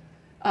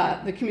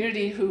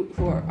who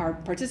are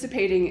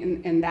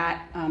participating in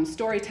that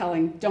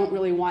storytelling don't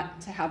really want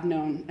to have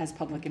known as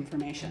public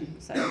information.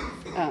 So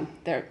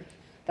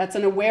that's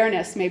an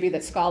awareness maybe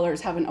that scholars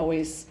haven't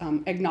always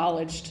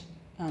acknowledged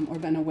or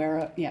been aware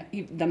of,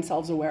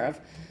 themselves aware of.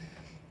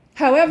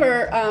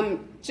 However,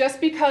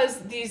 just because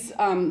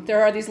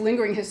there are these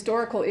lingering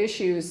historical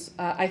issues,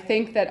 I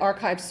think that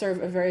archives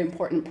serve a very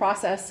important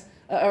process,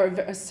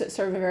 or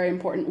serve a very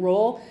important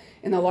role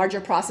in the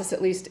larger process,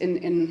 at least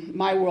in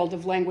my world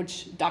of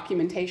language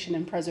documentation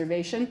and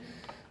preservation.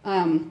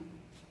 In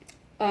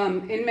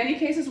many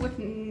cases with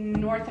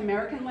North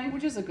American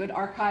languages, a good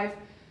archive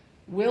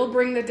will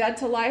bring the dead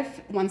to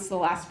life once the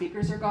last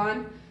speakers are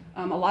gone.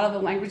 A lot of the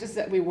languages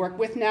that we work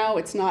with now,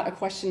 it's not a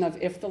question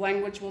of if the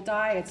language will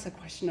die, it's a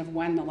question of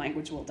when the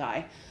language will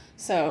die.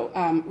 So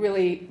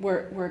really,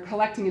 we're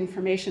collecting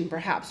information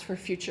perhaps for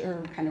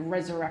future kind of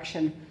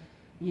resurrection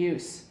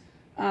use.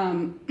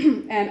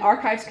 And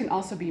archives can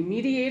also be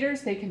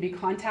mediators. They can be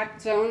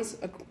contact zones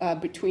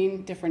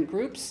between different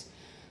groups.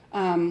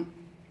 As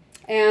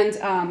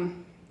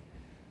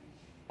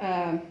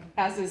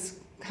is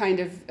kind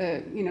of,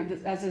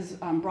 as is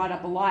brought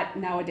up a lot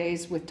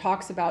nowadays with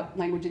talks about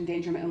language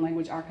endangerment and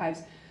language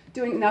archives,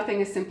 doing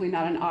nothing is simply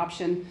not an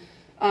option.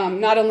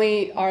 Not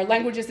only are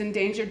languages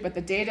endangered, but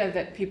the data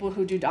that people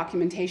who do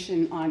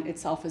documentation on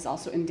itself is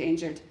also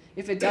endangered.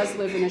 If it does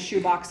live in a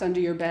shoebox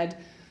under your bed,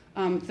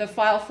 the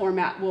file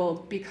format will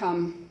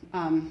become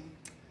out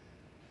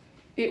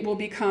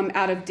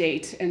of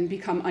date and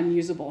become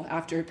unusable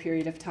after a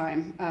period of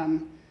time.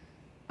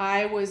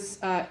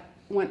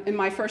 In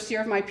my first year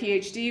of my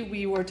PhD,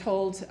 we were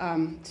told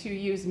to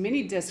use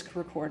mini disc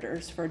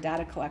recorders for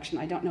data collection.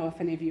 I don't know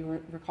if any of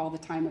you recall the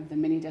time of the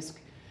mini disc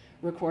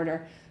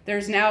recorder.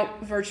 There's now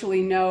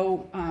virtually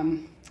no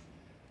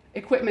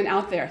equipment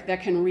out there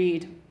that can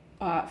read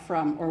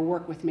from or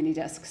work with mini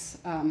discs.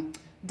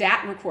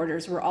 DAT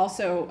recorders were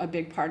also a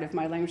big part of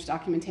my language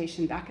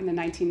documentation back in the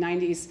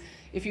 1990s.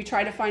 If you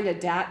try to find a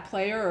DAT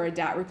player or a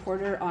DAT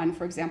recorder on,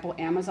 for example,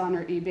 Amazon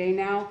or eBay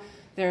now,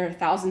 they're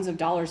thousands of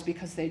dollars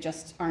because they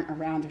just aren't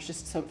around. There's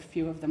just so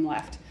few of them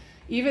left.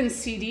 Even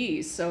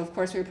CDs, so of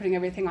course we were putting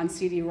everything on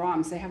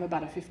CD-ROMs, they have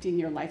about a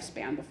 15-year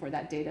lifespan before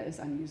that data is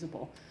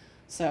unusable.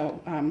 So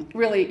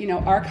really,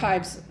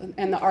 archives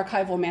and the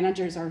archival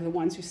managers are the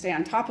ones who stay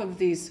on top of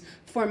these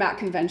format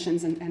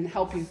conventions and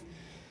help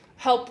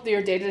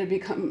your data to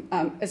become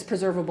as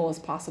preservable as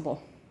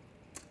possible.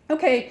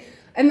 Okay,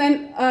 and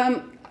then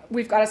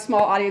we've got a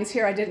small audience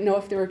here. I didn't know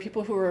if there were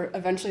people who were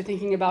eventually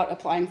thinking about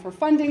applying for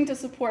funding to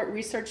support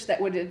research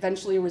that would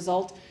eventually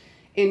result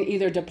in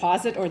either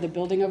deposit or the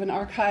building of an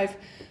archive.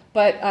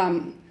 But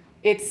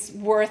it's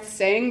worth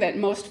saying that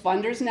most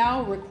funders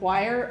now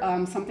require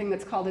something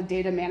that's called a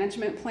data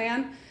management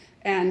plan.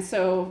 And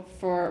so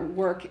for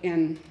work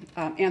in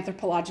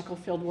anthropological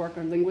field work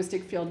or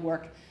linguistic field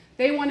work,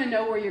 they want to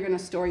know where you're going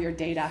to store your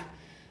data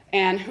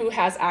and who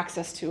has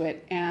access to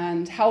it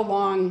and how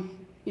long,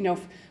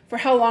 for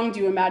how long do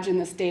you imagine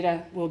this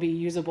data will be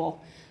usable?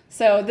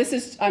 So this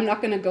is, I'm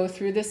not going to go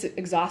through this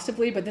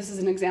exhaustively, but this is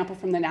an example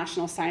from the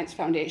National Science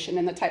Foundation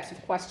and the types of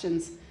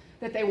questions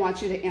that they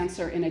want you to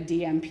answer in a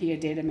DMP, a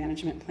data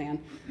management plan.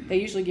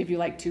 They usually give you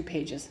like 2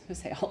 pages to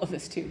say all of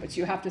this too, but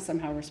you have to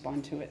somehow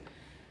respond to it.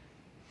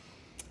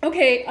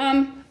 Okay,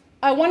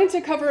 I wanted to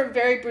cover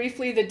very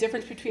briefly the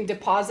difference between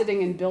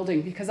depositing and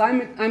building because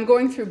I'm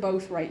going through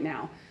both right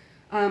now.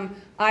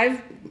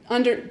 I've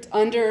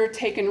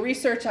undertaken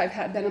research.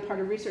 I've been a part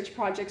of research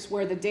projects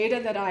where the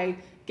data that I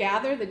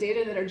gather the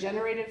data that are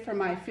generated from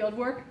my field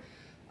work,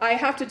 I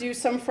have to do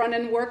some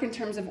front-end work in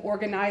terms of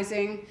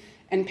organizing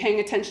and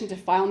paying attention to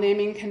file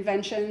naming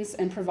conventions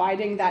and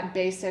providing that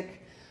basic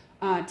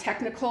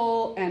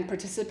technical and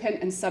participant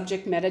and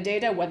subject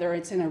metadata, whether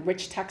it's in a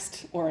rich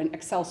text or an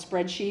Excel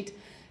spreadsheet.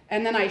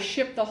 And then I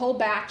ship the whole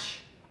batch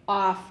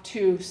off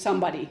to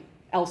somebody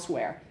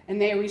elsewhere, and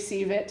they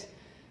receive it.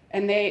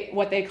 And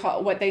what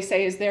they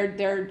say is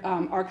their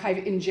archive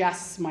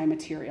ingests my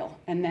material,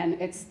 and then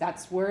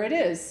that's where it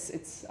is.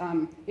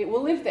 It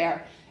will live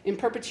there in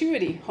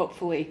perpetuity,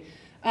 hopefully.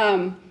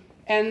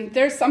 And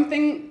there's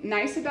something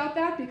nice about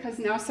that, because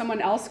now someone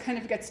else kind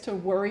of gets to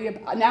worry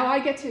about. Now I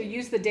get to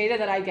use the data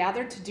that I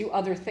gathered to do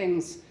other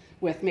things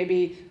with. Maybe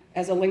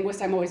as a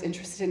linguist, I'm always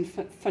interested in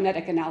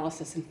phonetic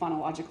analysis and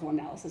phonological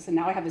analysis. And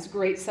now I have this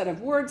great set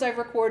of words I've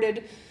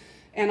recorded,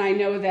 and I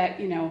know that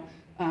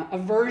a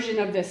version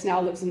of this now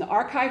lives in the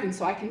archive, and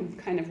so I can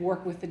kind of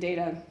work with the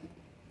data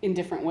in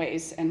different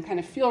ways and kind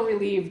of feel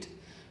relieved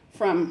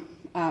from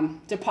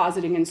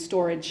depositing and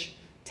storage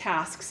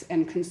tasks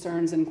and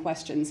concerns and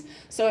questions.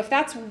 So if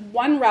that's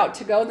one route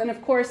to go, then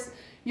of course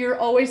you're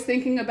always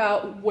thinking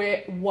about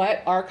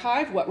what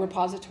archive, what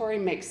repository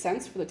makes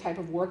sense for the type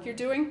of work you're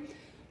doing.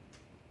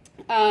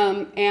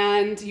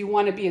 And you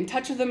want to be in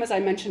touch with them, as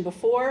I mentioned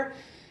before.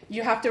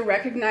 You have to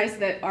recognize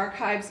that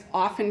archives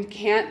often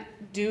can't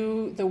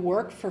do the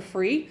work for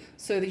free,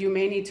 so that you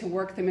may need to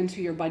work them into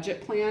your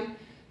budget plan.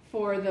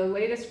 For the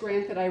latest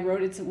grant that I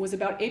wrote, it was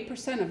about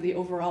 8% of the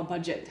overall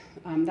budget.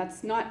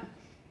 That's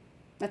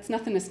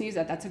nothing to sneeze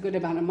at. That's a good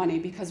amount of money,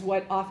 because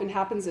what often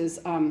happens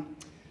is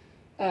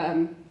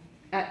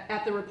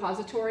at the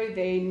repository,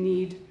 they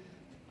need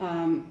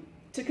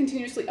to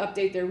continuously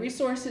update their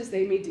resources.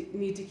 They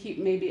need to keep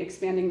maybe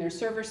expanding their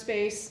server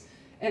space,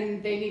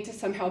 and they need to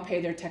somehow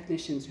pay their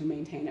technicians who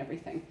maintain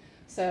everything.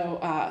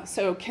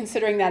 So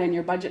considering that in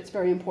your budget is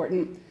very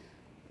important.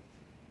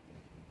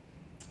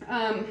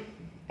 And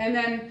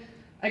then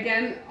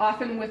again,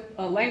 often with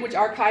language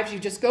archives, you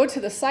just go to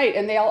the site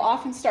and they'll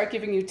often start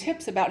giving you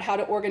tips about how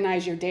to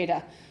organize your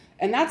data.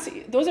 And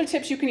those are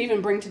tips you can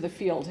even bring to the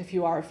field if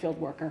you are a field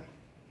worker.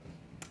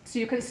 So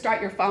you can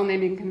start your file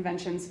naming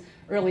conventions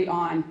early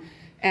on.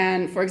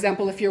 And for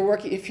example, if you're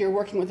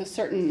working with a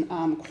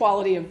certain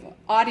quality of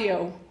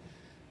audio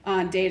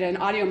data and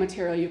audio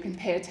material, you can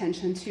pay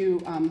attention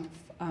to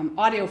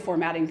audio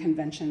formatting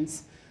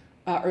conventions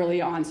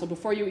early on. So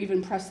before you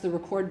even press the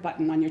record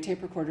button on your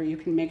tape recorder, you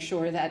can make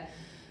sure that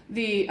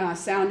the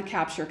sound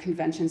capture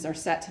conventions are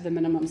set to the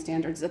minimum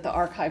standards that the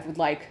archive would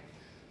like.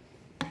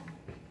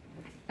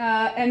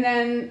 And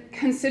then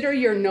consider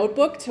your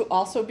notebook to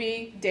also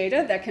be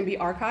data that can be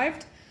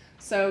archived.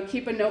 So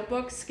keep a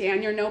notebook,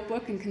 scan your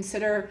notebook, and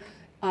consider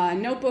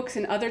notebooks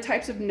and other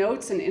types of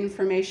notes and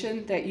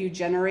information that you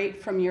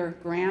generate from your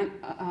grant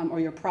or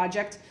your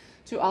project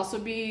to also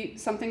be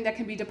something that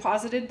can be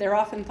deposited. They're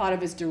often thought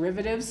of as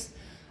derivatives,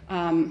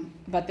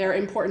 but they're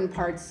important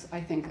parts,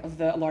 I think, of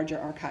the larger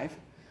archive.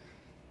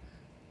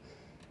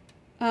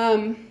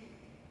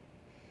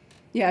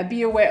 Yeah,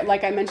 be aware,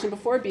 like I mentioned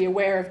before, be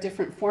aware of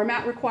different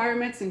format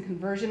requirements and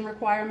conversion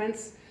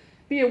requirements.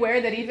 Be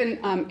aware that even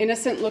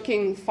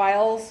innocent-looking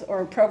files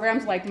or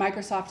programs like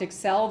Microsoft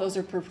Excel, those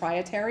are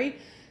proprietary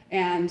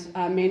and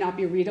may not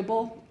be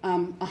readable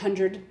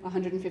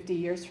 150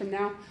 years from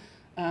now,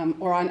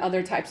 or on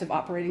other types of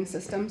operating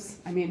systems.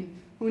 I mean,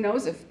 who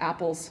knows if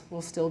Apple's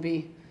will still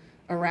be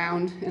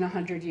around in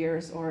 100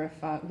 years, or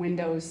if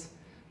Windows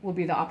will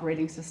be the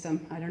operating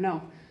system. I don't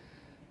know.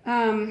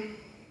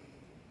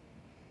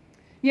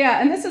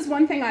 Yeah, and this is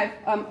one thing I've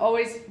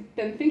always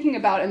been thinking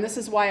about, and this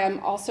is why I'm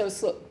also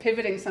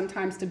pivoting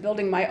sometimes to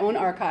building my own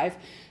archive.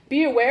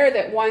 Be aware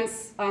that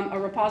once a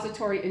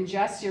repository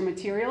ingests your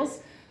materials,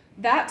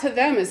 that to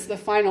them is the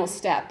final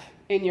step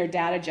in your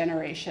data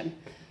generation.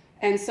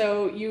 And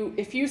so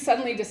if you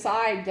suddenly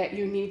decide that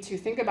you need to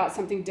think about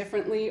something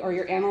differently, or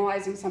you're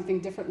analyzing something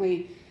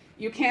differently,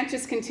 you can't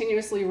just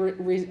continuously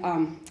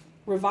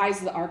revise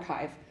the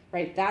archive,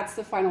 right? That's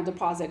the final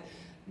deposit.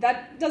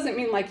 That doesn't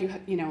mean like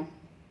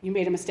you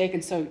made a mistake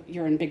and so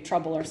you're in big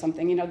trouble or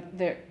something.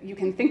 You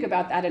can think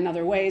about that in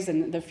other ways,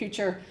 and the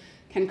future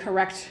can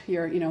correct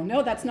your,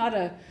 no, that's not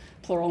a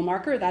plural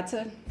marker, that's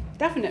a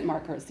definite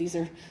markers. These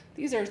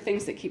are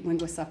things that keep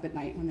linguists up at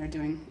night when they're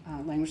doing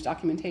language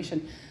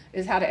documentation,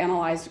 is how to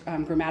analyze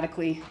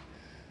grammatically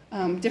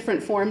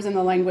different forms in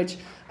the language.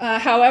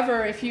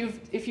 However, if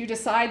you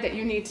decide that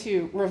you need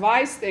to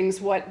revise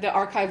things, what the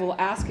archive will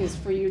ask is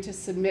for you to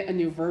submit a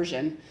new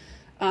version.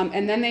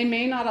 And then they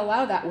may not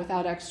allow that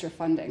without extra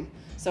funding.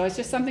 So it's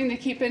just something to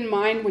keep in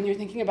mind when you're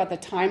thinking about the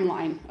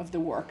timeline of the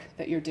work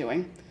that you're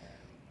doing.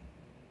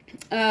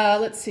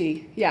 Let's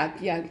see,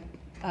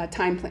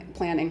 time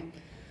planning.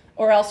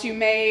 Or else you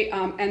may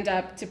end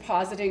up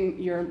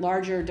depositing your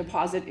larger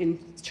deposit in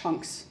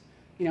chunks.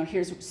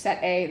 Here's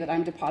set A that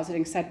I'm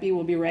depositing, set B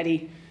will be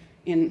ready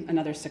in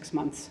another 6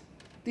 months.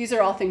 These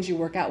are all things you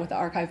work out with the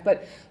archive.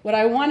 But what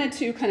I wanted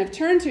to kind of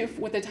turn to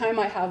with the time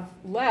I have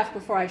left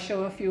before I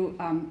show a few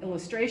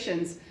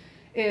illustrations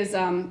is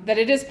that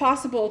it is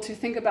possible to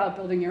think about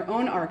building your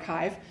own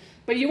archive,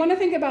 but you want to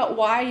think about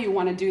why you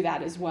want to do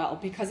that as well,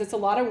 because it's a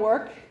lot of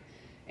work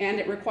and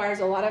it requires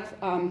a lot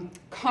of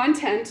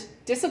content,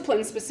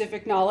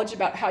 discipline-specific knowledge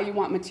about how you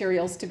want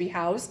materials to be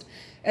housed,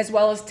 as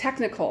well as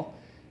technical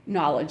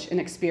knowledge and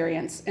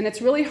experience. And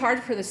it's really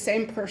hard for the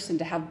same person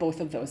to have both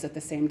of those at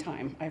the same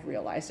time, I've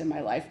realized in my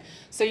life.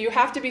 So you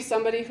have to be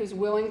somebody who's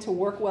willing to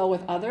work well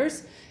with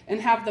others and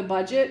have the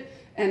budget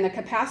and the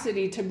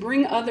capacity to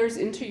bring others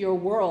into your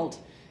world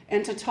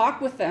and to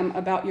talk with them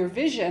about your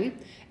vision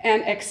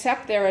and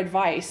accept their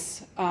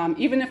advice,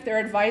 even if their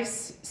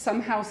advice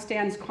somehow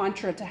stands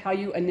contra to how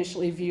you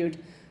initially viewed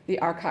the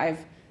archive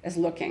as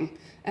looking.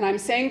 And I'm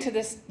saying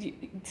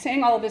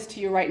all of this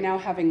to you right now,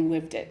 having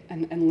lived it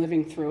and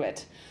living through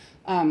it.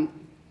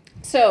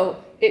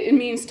 So it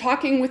means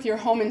talking with your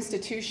home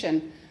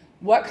institution.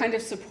 What kind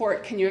of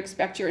support can you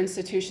expect your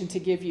institution to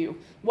give you?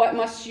 What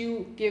must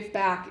you give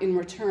back in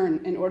return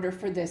in order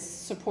for this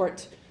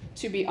support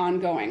to be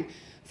ongoing?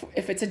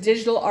 If it's a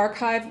digital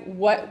archive,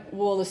 what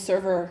will the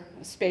server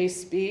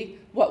space be?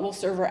 What will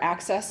server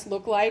access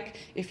look like?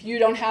 If you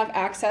don't have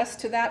access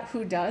to that,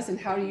 who does, and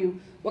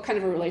what kind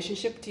of a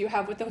relationship do you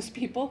have with those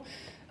people?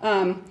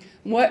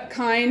 What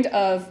kind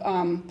of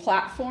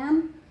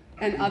platform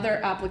and other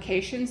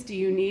applications do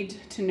you need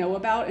to know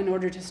about in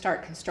order to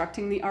start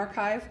constructing the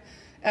archive?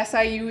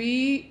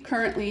 SIUE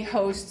currently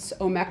hosts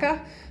Omeka,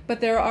 but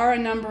there are a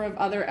number of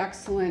other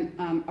excellent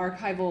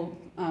archival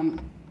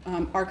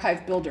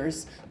archive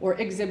builders or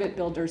exhibit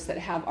builders that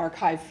have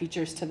archive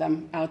features to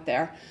them out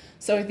there.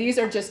 So these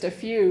are just a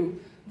few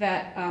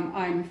that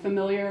I'm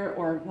familiar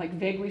or like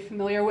vaguely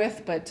familiar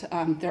with, but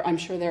I'm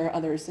sure there are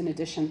others in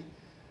addition.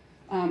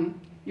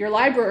 Your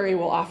library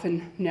will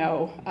often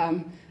know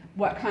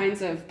what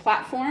kinds of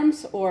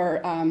platforms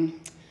or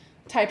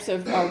types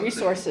of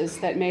resources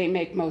that may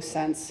make most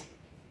sense.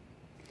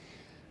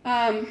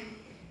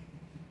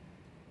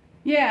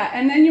 Yeah,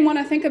 and then you want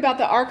to think about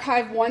the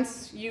archive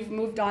once you've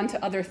moved on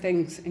to other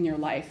things in your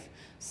life.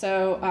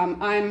 So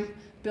I'm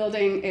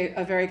building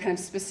a very kind of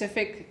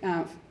specific,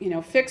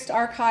 fixed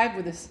archive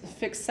with a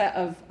fixed set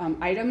of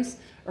items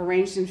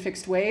arranged in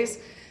fixed ways,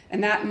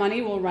 and that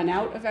money will run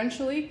out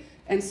eventually.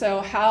 And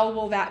so how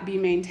will that be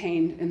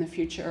maintained in the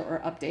future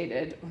or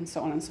updated and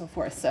so on and so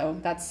forth? So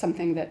that's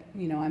something that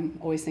I'm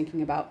always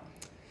thinking about.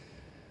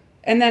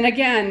 And then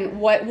again,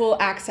 what will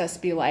access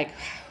be like?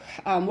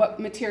 What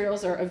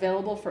materials are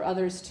available for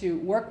others to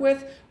work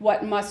with?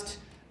 What must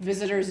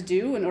visitors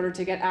do in order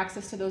to get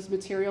access to those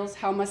materials?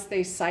 How must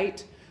they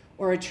cite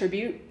or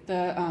attribute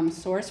the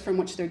source from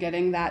which they're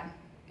getting that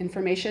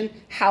information?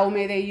 How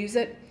may they use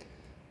it?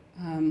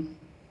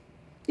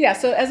 Yeah,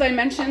 so as I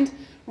mentioned,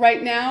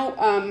 right now,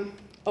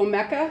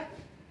 Omeka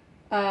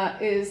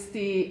is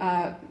the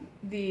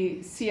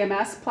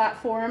CMS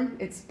platform.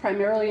 It's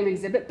primarily an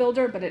exhibit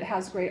builder, but it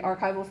has great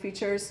archival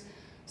features.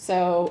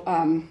 So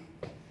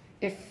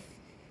if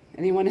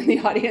anyone in the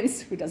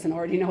audience who doesn't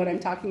already know what I'm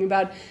talking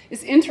about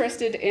is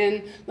interested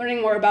in learning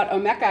more about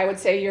Omeka, I would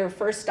say your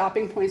first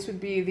stopping points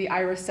would be the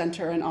IRIS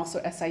Center and also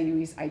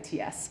SIUE's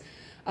ITS.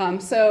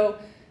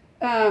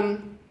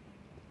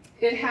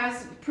 It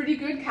has pretty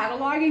good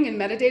cataloging and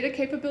metadata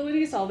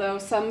capabilities, although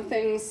some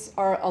things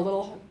are a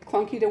little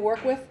clunky to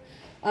work with.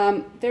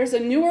 There's a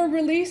newer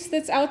release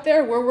that's out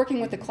there. We're working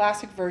with the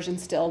classic version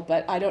still,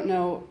 but I don't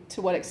know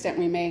to what extent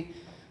we may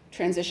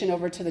transition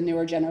over to the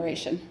newer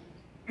generation.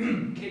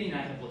 Katie and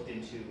I have looked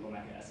into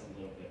Omeka S a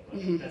little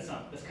bit,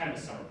 but that's kind of a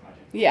summer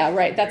project. Yeah,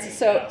 right.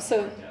 So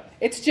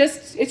it's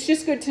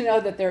just good to know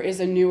that there is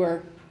a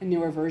newer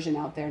version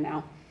out there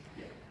now.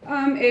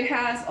 It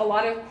has a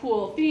lot of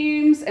cool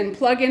themes and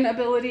plugin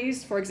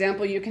abilities. For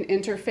example, you can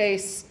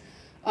interface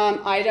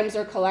items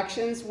or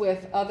collections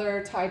with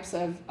other types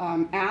of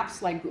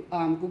apps like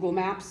Google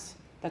Maps.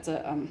 That's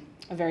a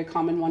very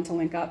common one to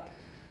link up.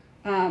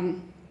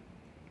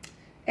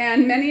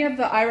 And many of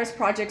the IRIS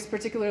projects,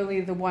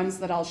 particularly the ones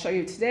that I'll show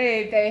you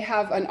today, they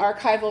have an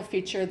archival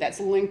feature that's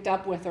linked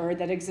up with or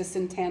that exists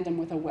in tandem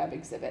with a web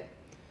exhibit.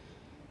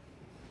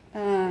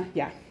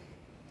 Yeah.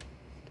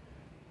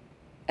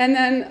 And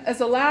then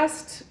as a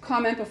last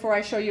comment before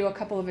I show you a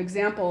couple of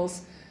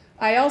examples,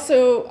 I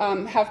also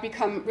have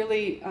become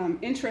really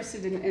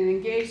interested in and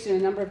engaged in a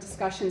number of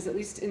discussions, at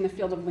least in the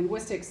field of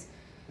linguistics,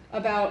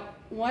 about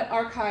what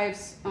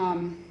archives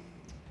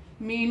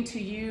mean to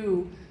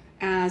you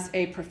as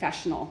a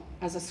professional,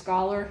 as a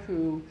scholar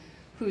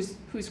whose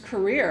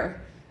career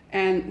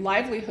and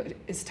livelihood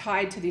is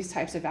tied to these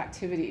types of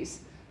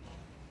activities.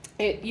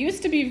 It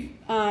used to be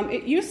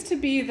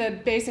the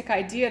basic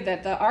idea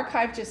that the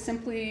archive just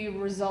simply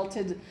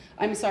the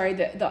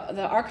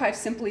archive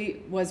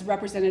simply was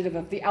representative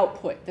of the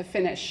output, the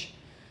finish,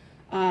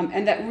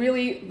 and that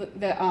really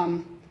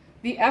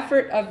the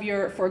effort of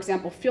your, for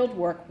example, field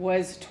work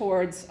was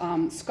towards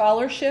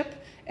scholarship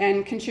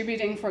and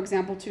contributing, for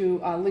example, to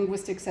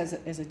linguistics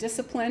as a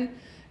discipline,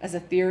 as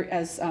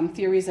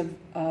theories of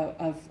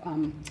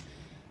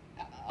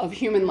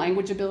human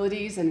language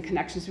abilities and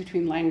connections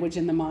between language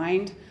and the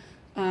mind.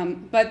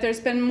 But there's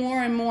been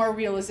more and more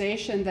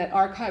realization that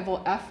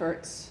archival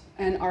efforts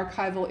and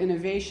archival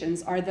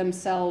innovations are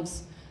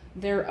themselves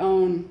their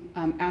own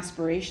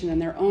aspiration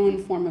and their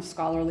own form of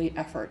scholarly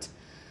effort.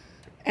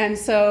 And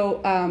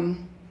so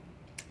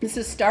this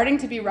is starting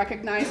to be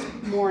recognized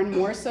more and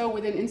more so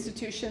within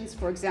institutions,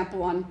 for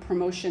example, on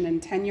promotion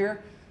and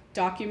tenure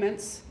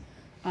documents,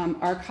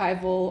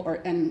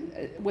 archival, and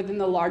within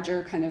the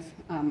larger kind of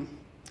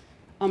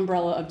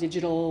umbrella of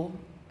digital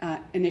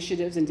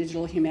initiatives and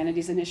digital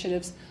humanities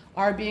initiatives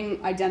are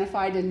being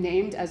identified and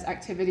named as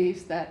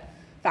activities that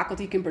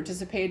faculty can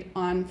participate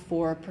on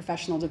for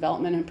professional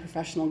development and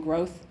professional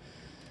growth.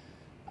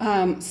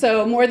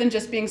 So more than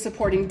just being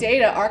supporting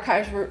data,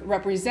 archives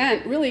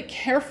represent really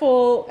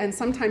careful and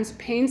sometimes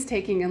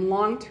painstaking and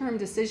long-term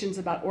decisions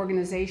about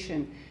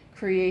organization,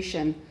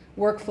 creation,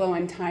 workflow,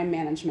 and time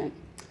management.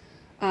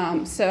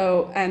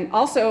 And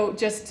also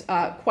just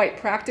quite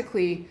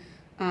practically,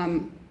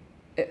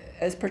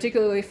 as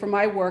particularly for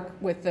my work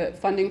with the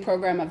funding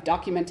program of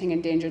documenting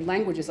endangered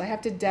languages, I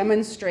have to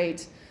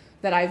demonstrate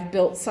that I've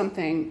built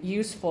something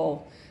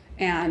useful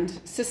and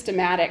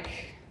systematic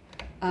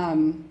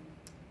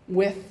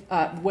with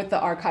the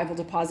archival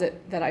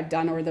deposit that I've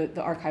done, or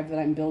the archive that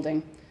I'm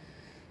building.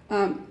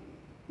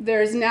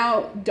 There's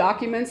now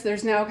documents,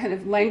 there's now kind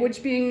of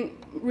language being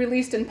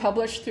released and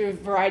published through a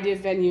variety of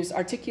venues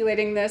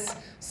articulating this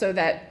so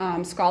that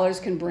scholars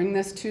can bring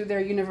this to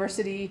their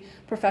university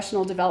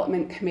professional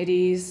development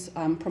committees,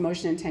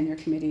 promotion and tenure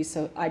committees.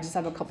 So I just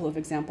have a couple of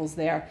examples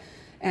there.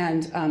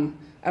 And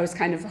I was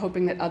kind of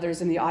hoping that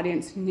others in the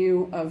audience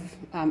knew of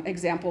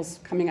examples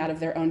coming out of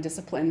their own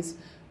disciplines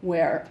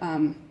where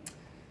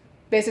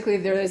basically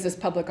there is this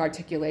public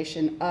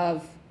articulation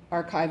of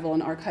archival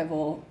and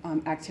archival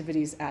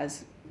activities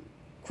as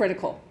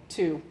critical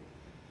to,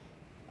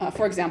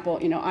 for example,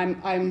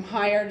 I'm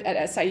hired at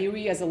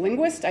SIUE as a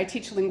linguist. I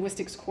teach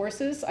linguistics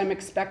courses. I'm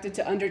expected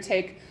to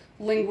undertake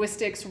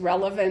linguistics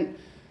relevant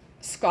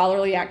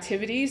scholarly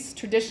activities.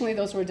 Traditionally,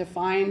 those were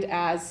defined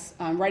as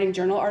writing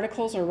journal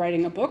articles or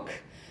writing a book,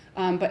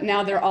 but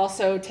now they're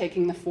also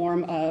taking the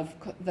form of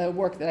the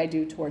work that I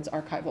do towards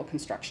archival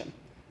construction.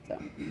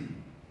 So.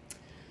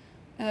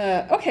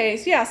 Okay,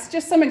 so yes,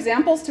 just some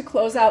examples to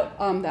close out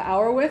the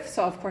hour with.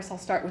 So of course I'll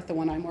start with the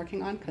one I'm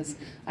working on because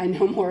I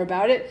know more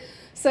about it.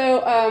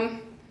 So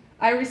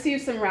I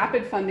received some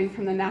rapid funding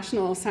from the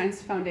National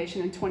Science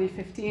Foundation in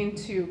 2015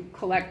 to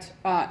collect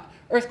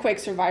earthquake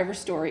survivor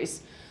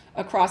stories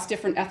across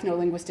different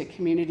ethno-linguistic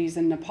communities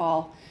in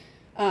Nepal.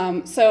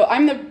 So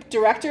I'm the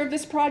director of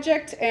this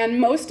project, and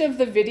most of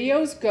the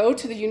videos go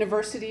to the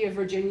University of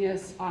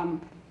Virginia's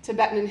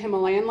Tibetan and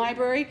Himalayan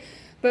Library.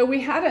 But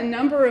we had a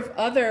number of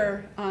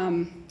other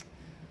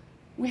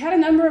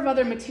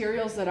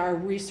materials that our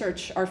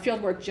research, our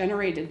fieldwork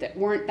generated that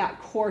weren't that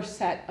core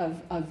set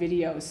of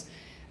videos.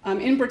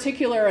 In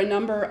particular, a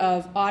number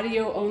of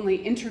audio-only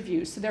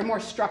interviews, so they're more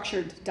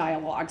structured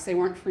dialogues. They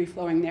weren't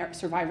free-flowing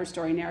survivor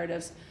story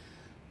narratives.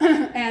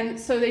 And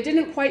so they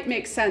didn't quite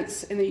make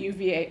sense in the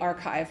UVA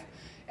archive.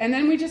 And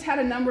then we just had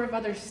a number of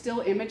other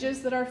still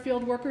images that our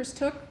field workers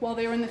took while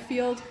they were in the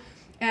field,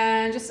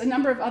 and just a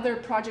number of other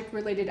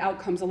project-related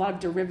outcomes, a lot of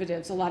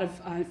derivatives, a lot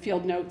of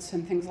field notes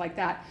and things like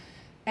that.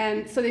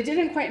 And so they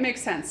didn't quite make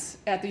sense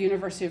at the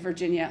University of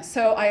Virginia.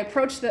 So I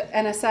approached the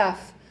NSF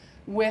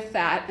with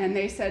that, and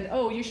they said,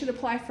 oh, you should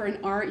apply for an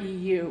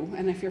REU.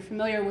 And if you're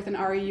familiar with an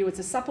REU, it's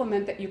a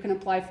supplement that you can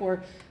apply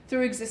for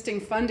through existing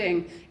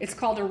funding. It's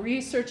called a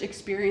Research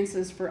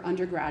Experiences for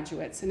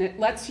Undergraduates, and it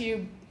lets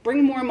you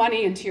bring more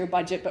money into your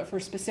budget, but for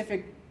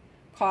specific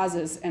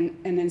causes and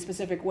in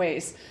specific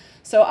ways.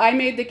 So I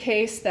made the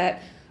case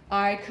that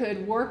I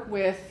could work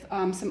with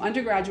some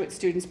undergraduate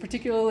students,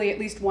 particularly at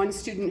least one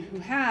student who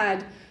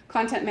had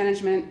content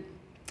management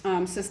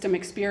system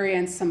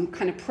experience, some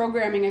kind of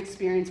programming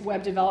experience,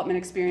 web development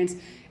experience,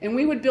 and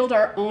we would build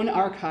our own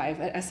archive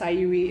at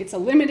SIUE. It's a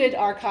limited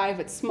archive,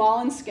 it's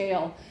small in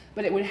scale,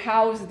 but it would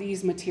house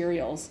these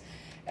materials.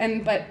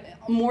 But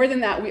more than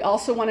that, we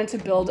also wanted to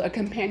build a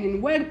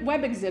companion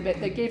web exhibit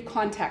that gave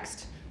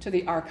context to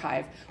the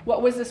archive.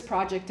 What was this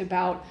project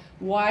about?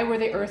 Why were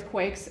the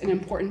earthquakes an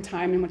important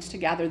time in which to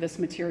gather this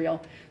material?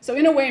 So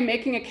in a way,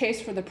 making a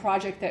case for the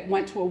project that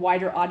went to a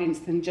wider audience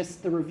than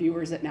just the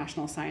reviewers at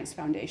National Science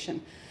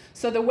Foundation.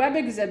 So the web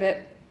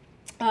exhibit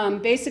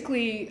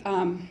basically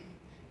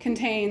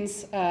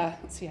contains,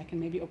 let's see, I can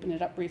maybe open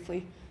it up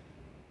briefly.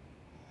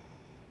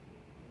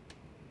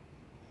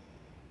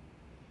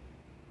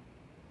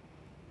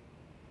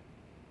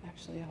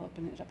 Actually, I'll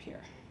open it up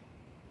here.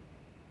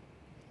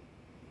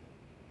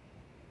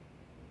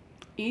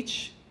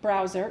 Each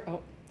browser,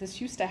 oh, this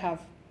used to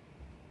have,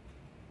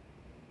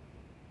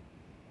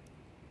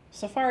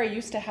 Safari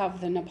used to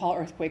have the Nepal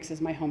earthquakes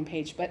as my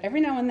homepage, but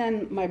every now and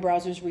then my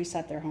browsers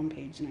reset their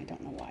homepage, and I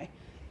don't know why.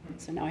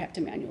 So now I have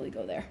to manually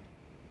go there.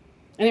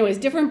 Anyways,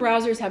 different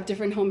browsers have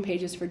different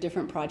homepages for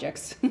different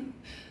projects.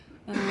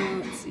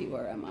 Let's see,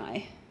 where am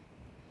I?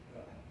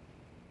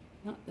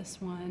 Not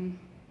this one.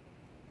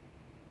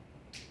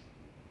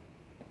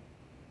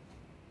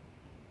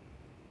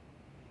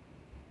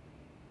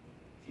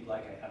 If you'd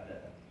like, I have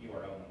the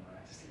URL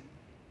memorized.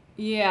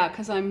 Yeah,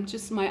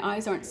 because my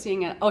eyes aren't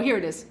seeing it. Oh, here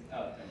it is. Oh,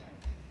 never mind.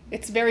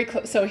 It's very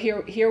close. So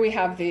here we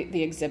have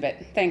the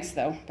exhibit. Thanks,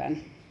 though,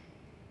 Ben.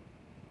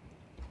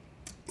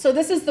 So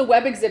this is the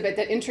web exhibit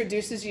that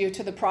introduces you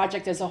to the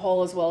project as a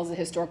whole, as well as the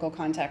historical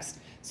context.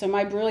 So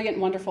my brilliant,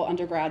 wonderful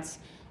undergrads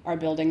are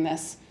building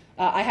this.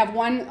 I have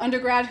one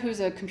undergrad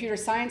who's a computer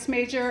science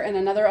major and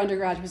another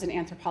undergrad who's an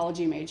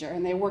anthropology major,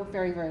 and they work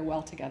very, very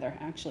well together,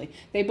 actually.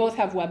 They both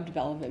have web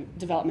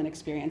development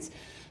experience.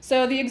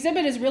 So the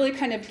exhibit is really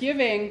kind of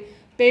giving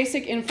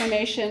basic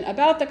information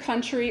about the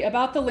country,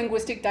 about the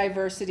linguistic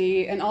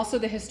diversity, and also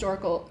the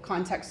historical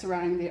context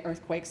surrounding the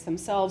earthquakes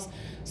themselves.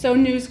 So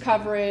news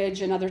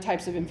coverage and other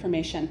types of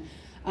information.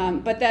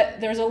 But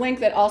there's a link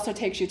that also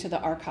takes you to the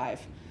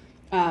archive.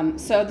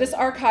 So this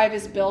archive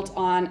is built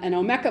on an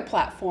Omeka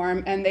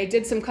platform, and they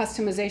did some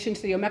customization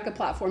to the Omeka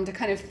platform to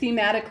kind of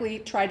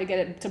thematically try to get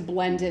it to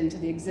blend into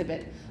the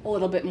exhibit a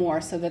little bit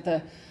more so that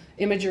the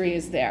imagery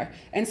is there.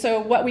 And so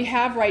what we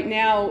have right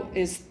now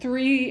is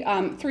three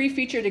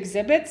featured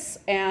exhibits,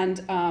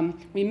 and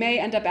we may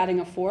end up adding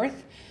a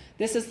fourth.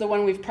 This is the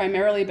one we've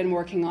primarily been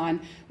working on,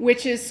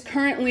 which is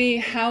currently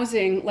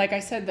housing, like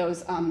I said,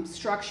 those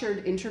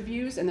structured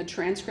interviews and the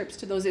transcripts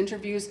to those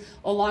interviews,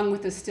 along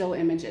with the still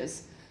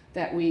images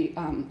that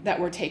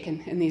were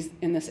taken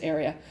in this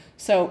area.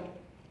 So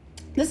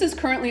this is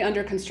currently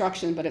under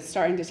construction, but it's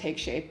starting to take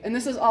shape. And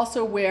this is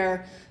also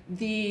where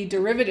the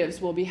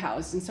derivatives will be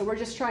housed. And so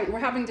we're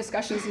having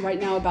discussions right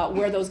now about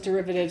where those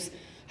derivatives,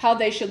 how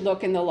they should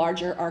look in the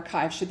larger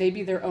archive. Should they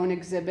be their own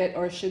exhibit,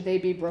 or should they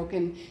be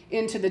broken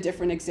into the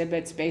different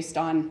exhibits based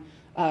on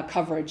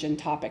coverage and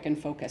topic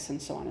and focus and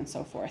so on and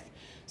so forth.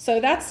 So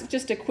that's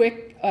just a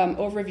quick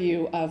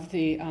overview of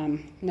the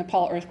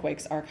Nepal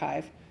Earthquakes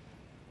archive.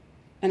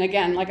 And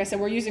again, like I said,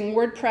 we're using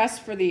WordPress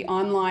for the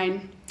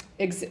online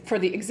for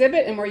the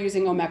exhibit, and we're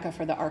using Omeka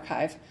for the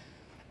archive.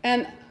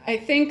 And I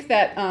think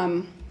that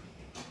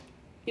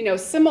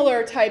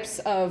similar types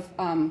of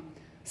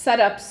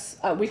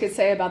setups we could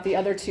say about the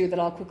other two that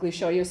I'll quickly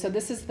show you. So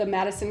this is the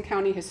Madison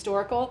County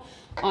Historical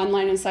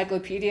Online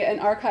Encyclopedia and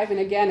Archive, and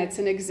again, it's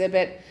an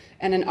exhibit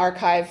and an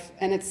archive,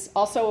 and it's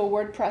also a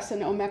WordPress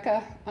and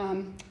Omeka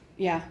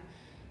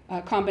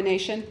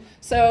combination.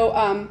 So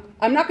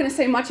I'm not going to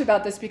say much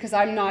about this because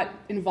I'm not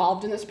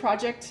involved in this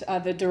project.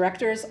 The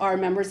directors are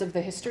members of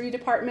the history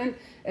department,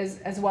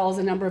 as well as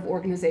a number of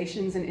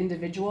organizations and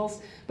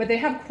individuals. But they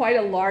have quite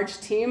a large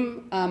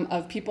team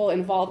of people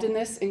involved in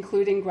this,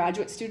 including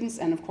graduate students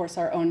and, of course,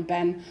 our own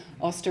Ben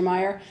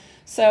Ostermeyer.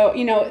 So,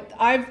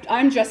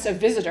 I'm just a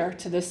visitor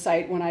to this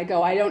site when I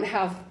go. I don't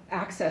have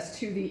access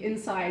to the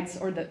insides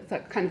or the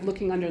kind of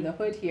looking under the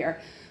hood here.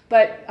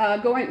 But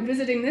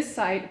visiting this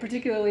site,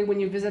 particularly when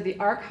you visit the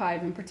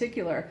archive in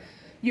particular,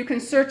 you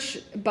can search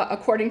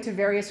according to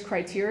various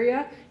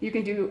criteria. You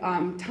can do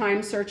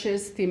time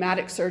searches,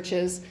 thematic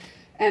searches.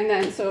 And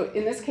then, so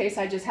in this case,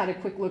 I just had a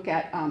quick look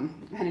at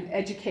kind of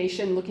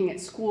education, looking at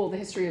the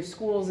history of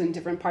schools in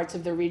different parts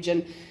of the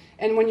region.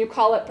 And when you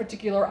call up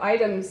particular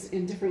items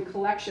in different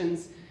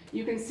collections,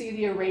 you can see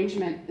the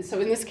arrangement. So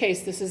in this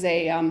case, this is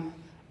a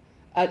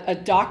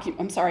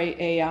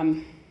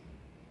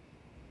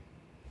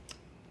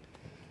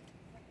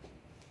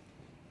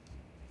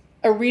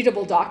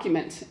readable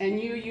document, and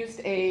you used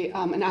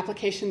an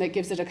application that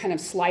gives it a kind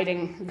of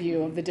sliding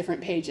view of the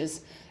different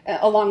pages,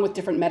 along with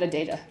different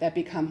metadata that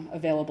become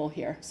available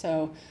here.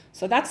 So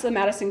that's the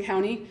Madison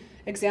County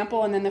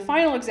example, and then the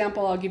final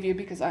example I'll give you,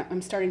 because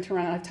I'm starting to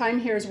run out of time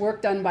here, is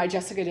work done by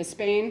Jessica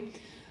Despain.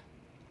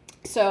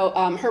 So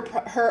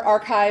her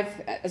archive,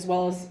 as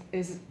well as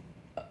his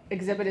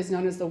exhibit, is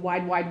known as the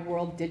Wide Wide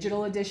World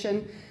Digital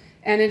Edition,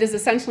 and it is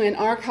essentially an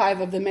archive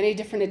of the many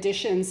different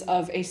editions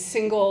of a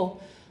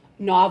single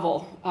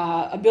novel,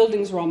 a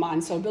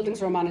Bildungsroman. So a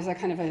Bildungsroman is a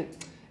kind of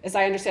as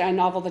I understand, a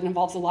novel that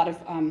involves a lot of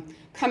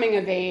coming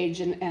of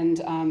age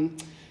and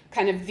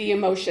kind of the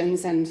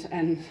emotions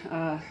and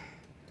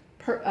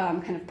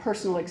kind of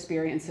personal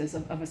experiences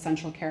of a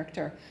central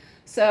character.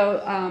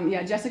 So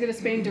Jessica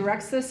Despain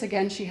directs this.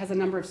 Again, she has a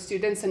number of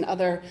students and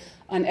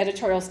an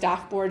editorial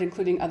staff board,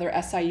 including other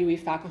SIUE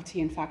faculty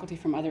and faculty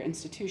from other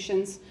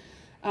institutions.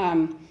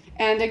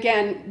 And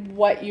again,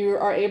 what you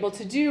are able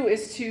to do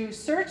is to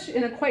search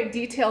in a quite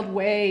detailed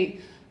way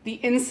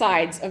the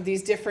insides of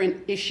these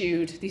different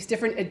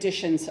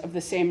editions of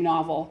the same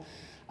novel.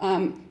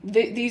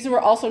 These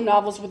were also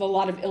novels with a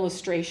lot of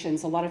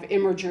illustrations, a lot of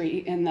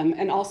imagery in them,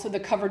 and also the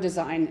cover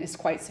design is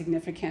quite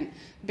significant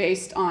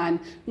based on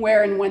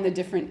where and when the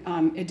different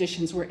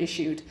editions were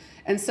issued.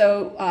 And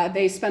so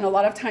they spent a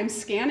lot of time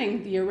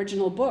scanning the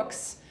original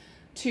books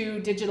to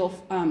digital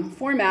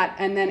format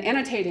and then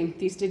annotating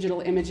these digital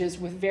images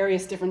with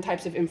various different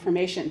types of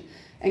information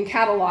and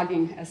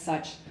cataloging as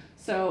such.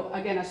 So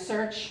again, a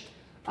search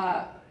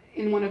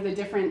in one of the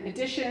different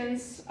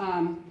editions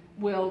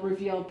will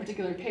reveal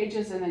particular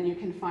pages, and then you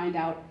can find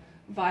out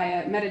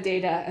via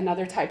metadata and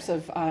other types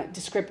of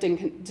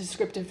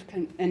descriptive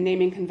and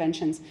naming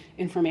conventions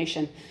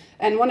information.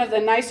 And one of the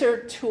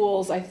nicer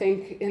tools, I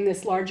think, in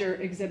this larger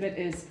exhibit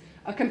is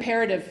a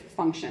comparative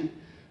function.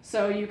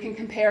 So you can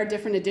compare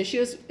different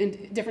editions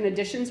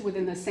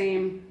within the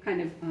same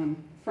kind of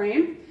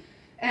frame.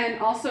 And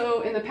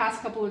also in the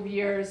past couple of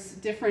years,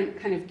 different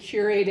kind of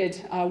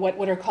curated,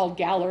 what are called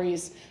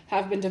galleries,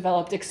 have been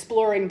developed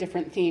exploring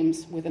different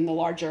themes within the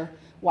larger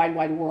wide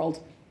world,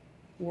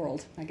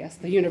 I guess,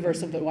 the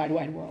universe of the wide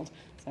world.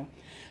 So,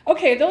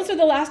 okay, those are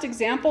the last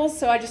examples.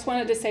 So I just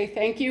wanted to say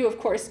thank you. Of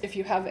course, if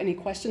you have any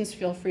questions,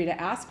 feel free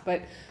to ask.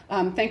 But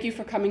thank you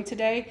for coming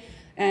today.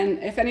 And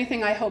if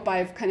anything, I hope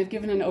I've kind of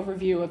given an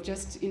overview of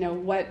just,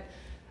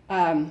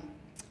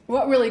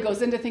 what really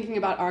goes into thinking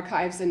about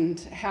archives and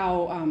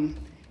how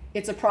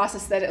it's a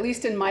process that, at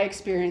least in my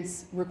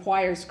experience,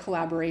 requires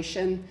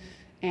collaboration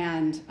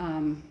and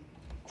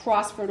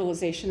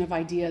cross-fertilization of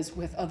ideas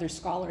with other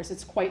scholars.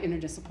 It's quite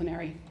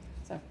interdisciplinary.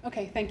 So,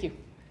 okay, thank you.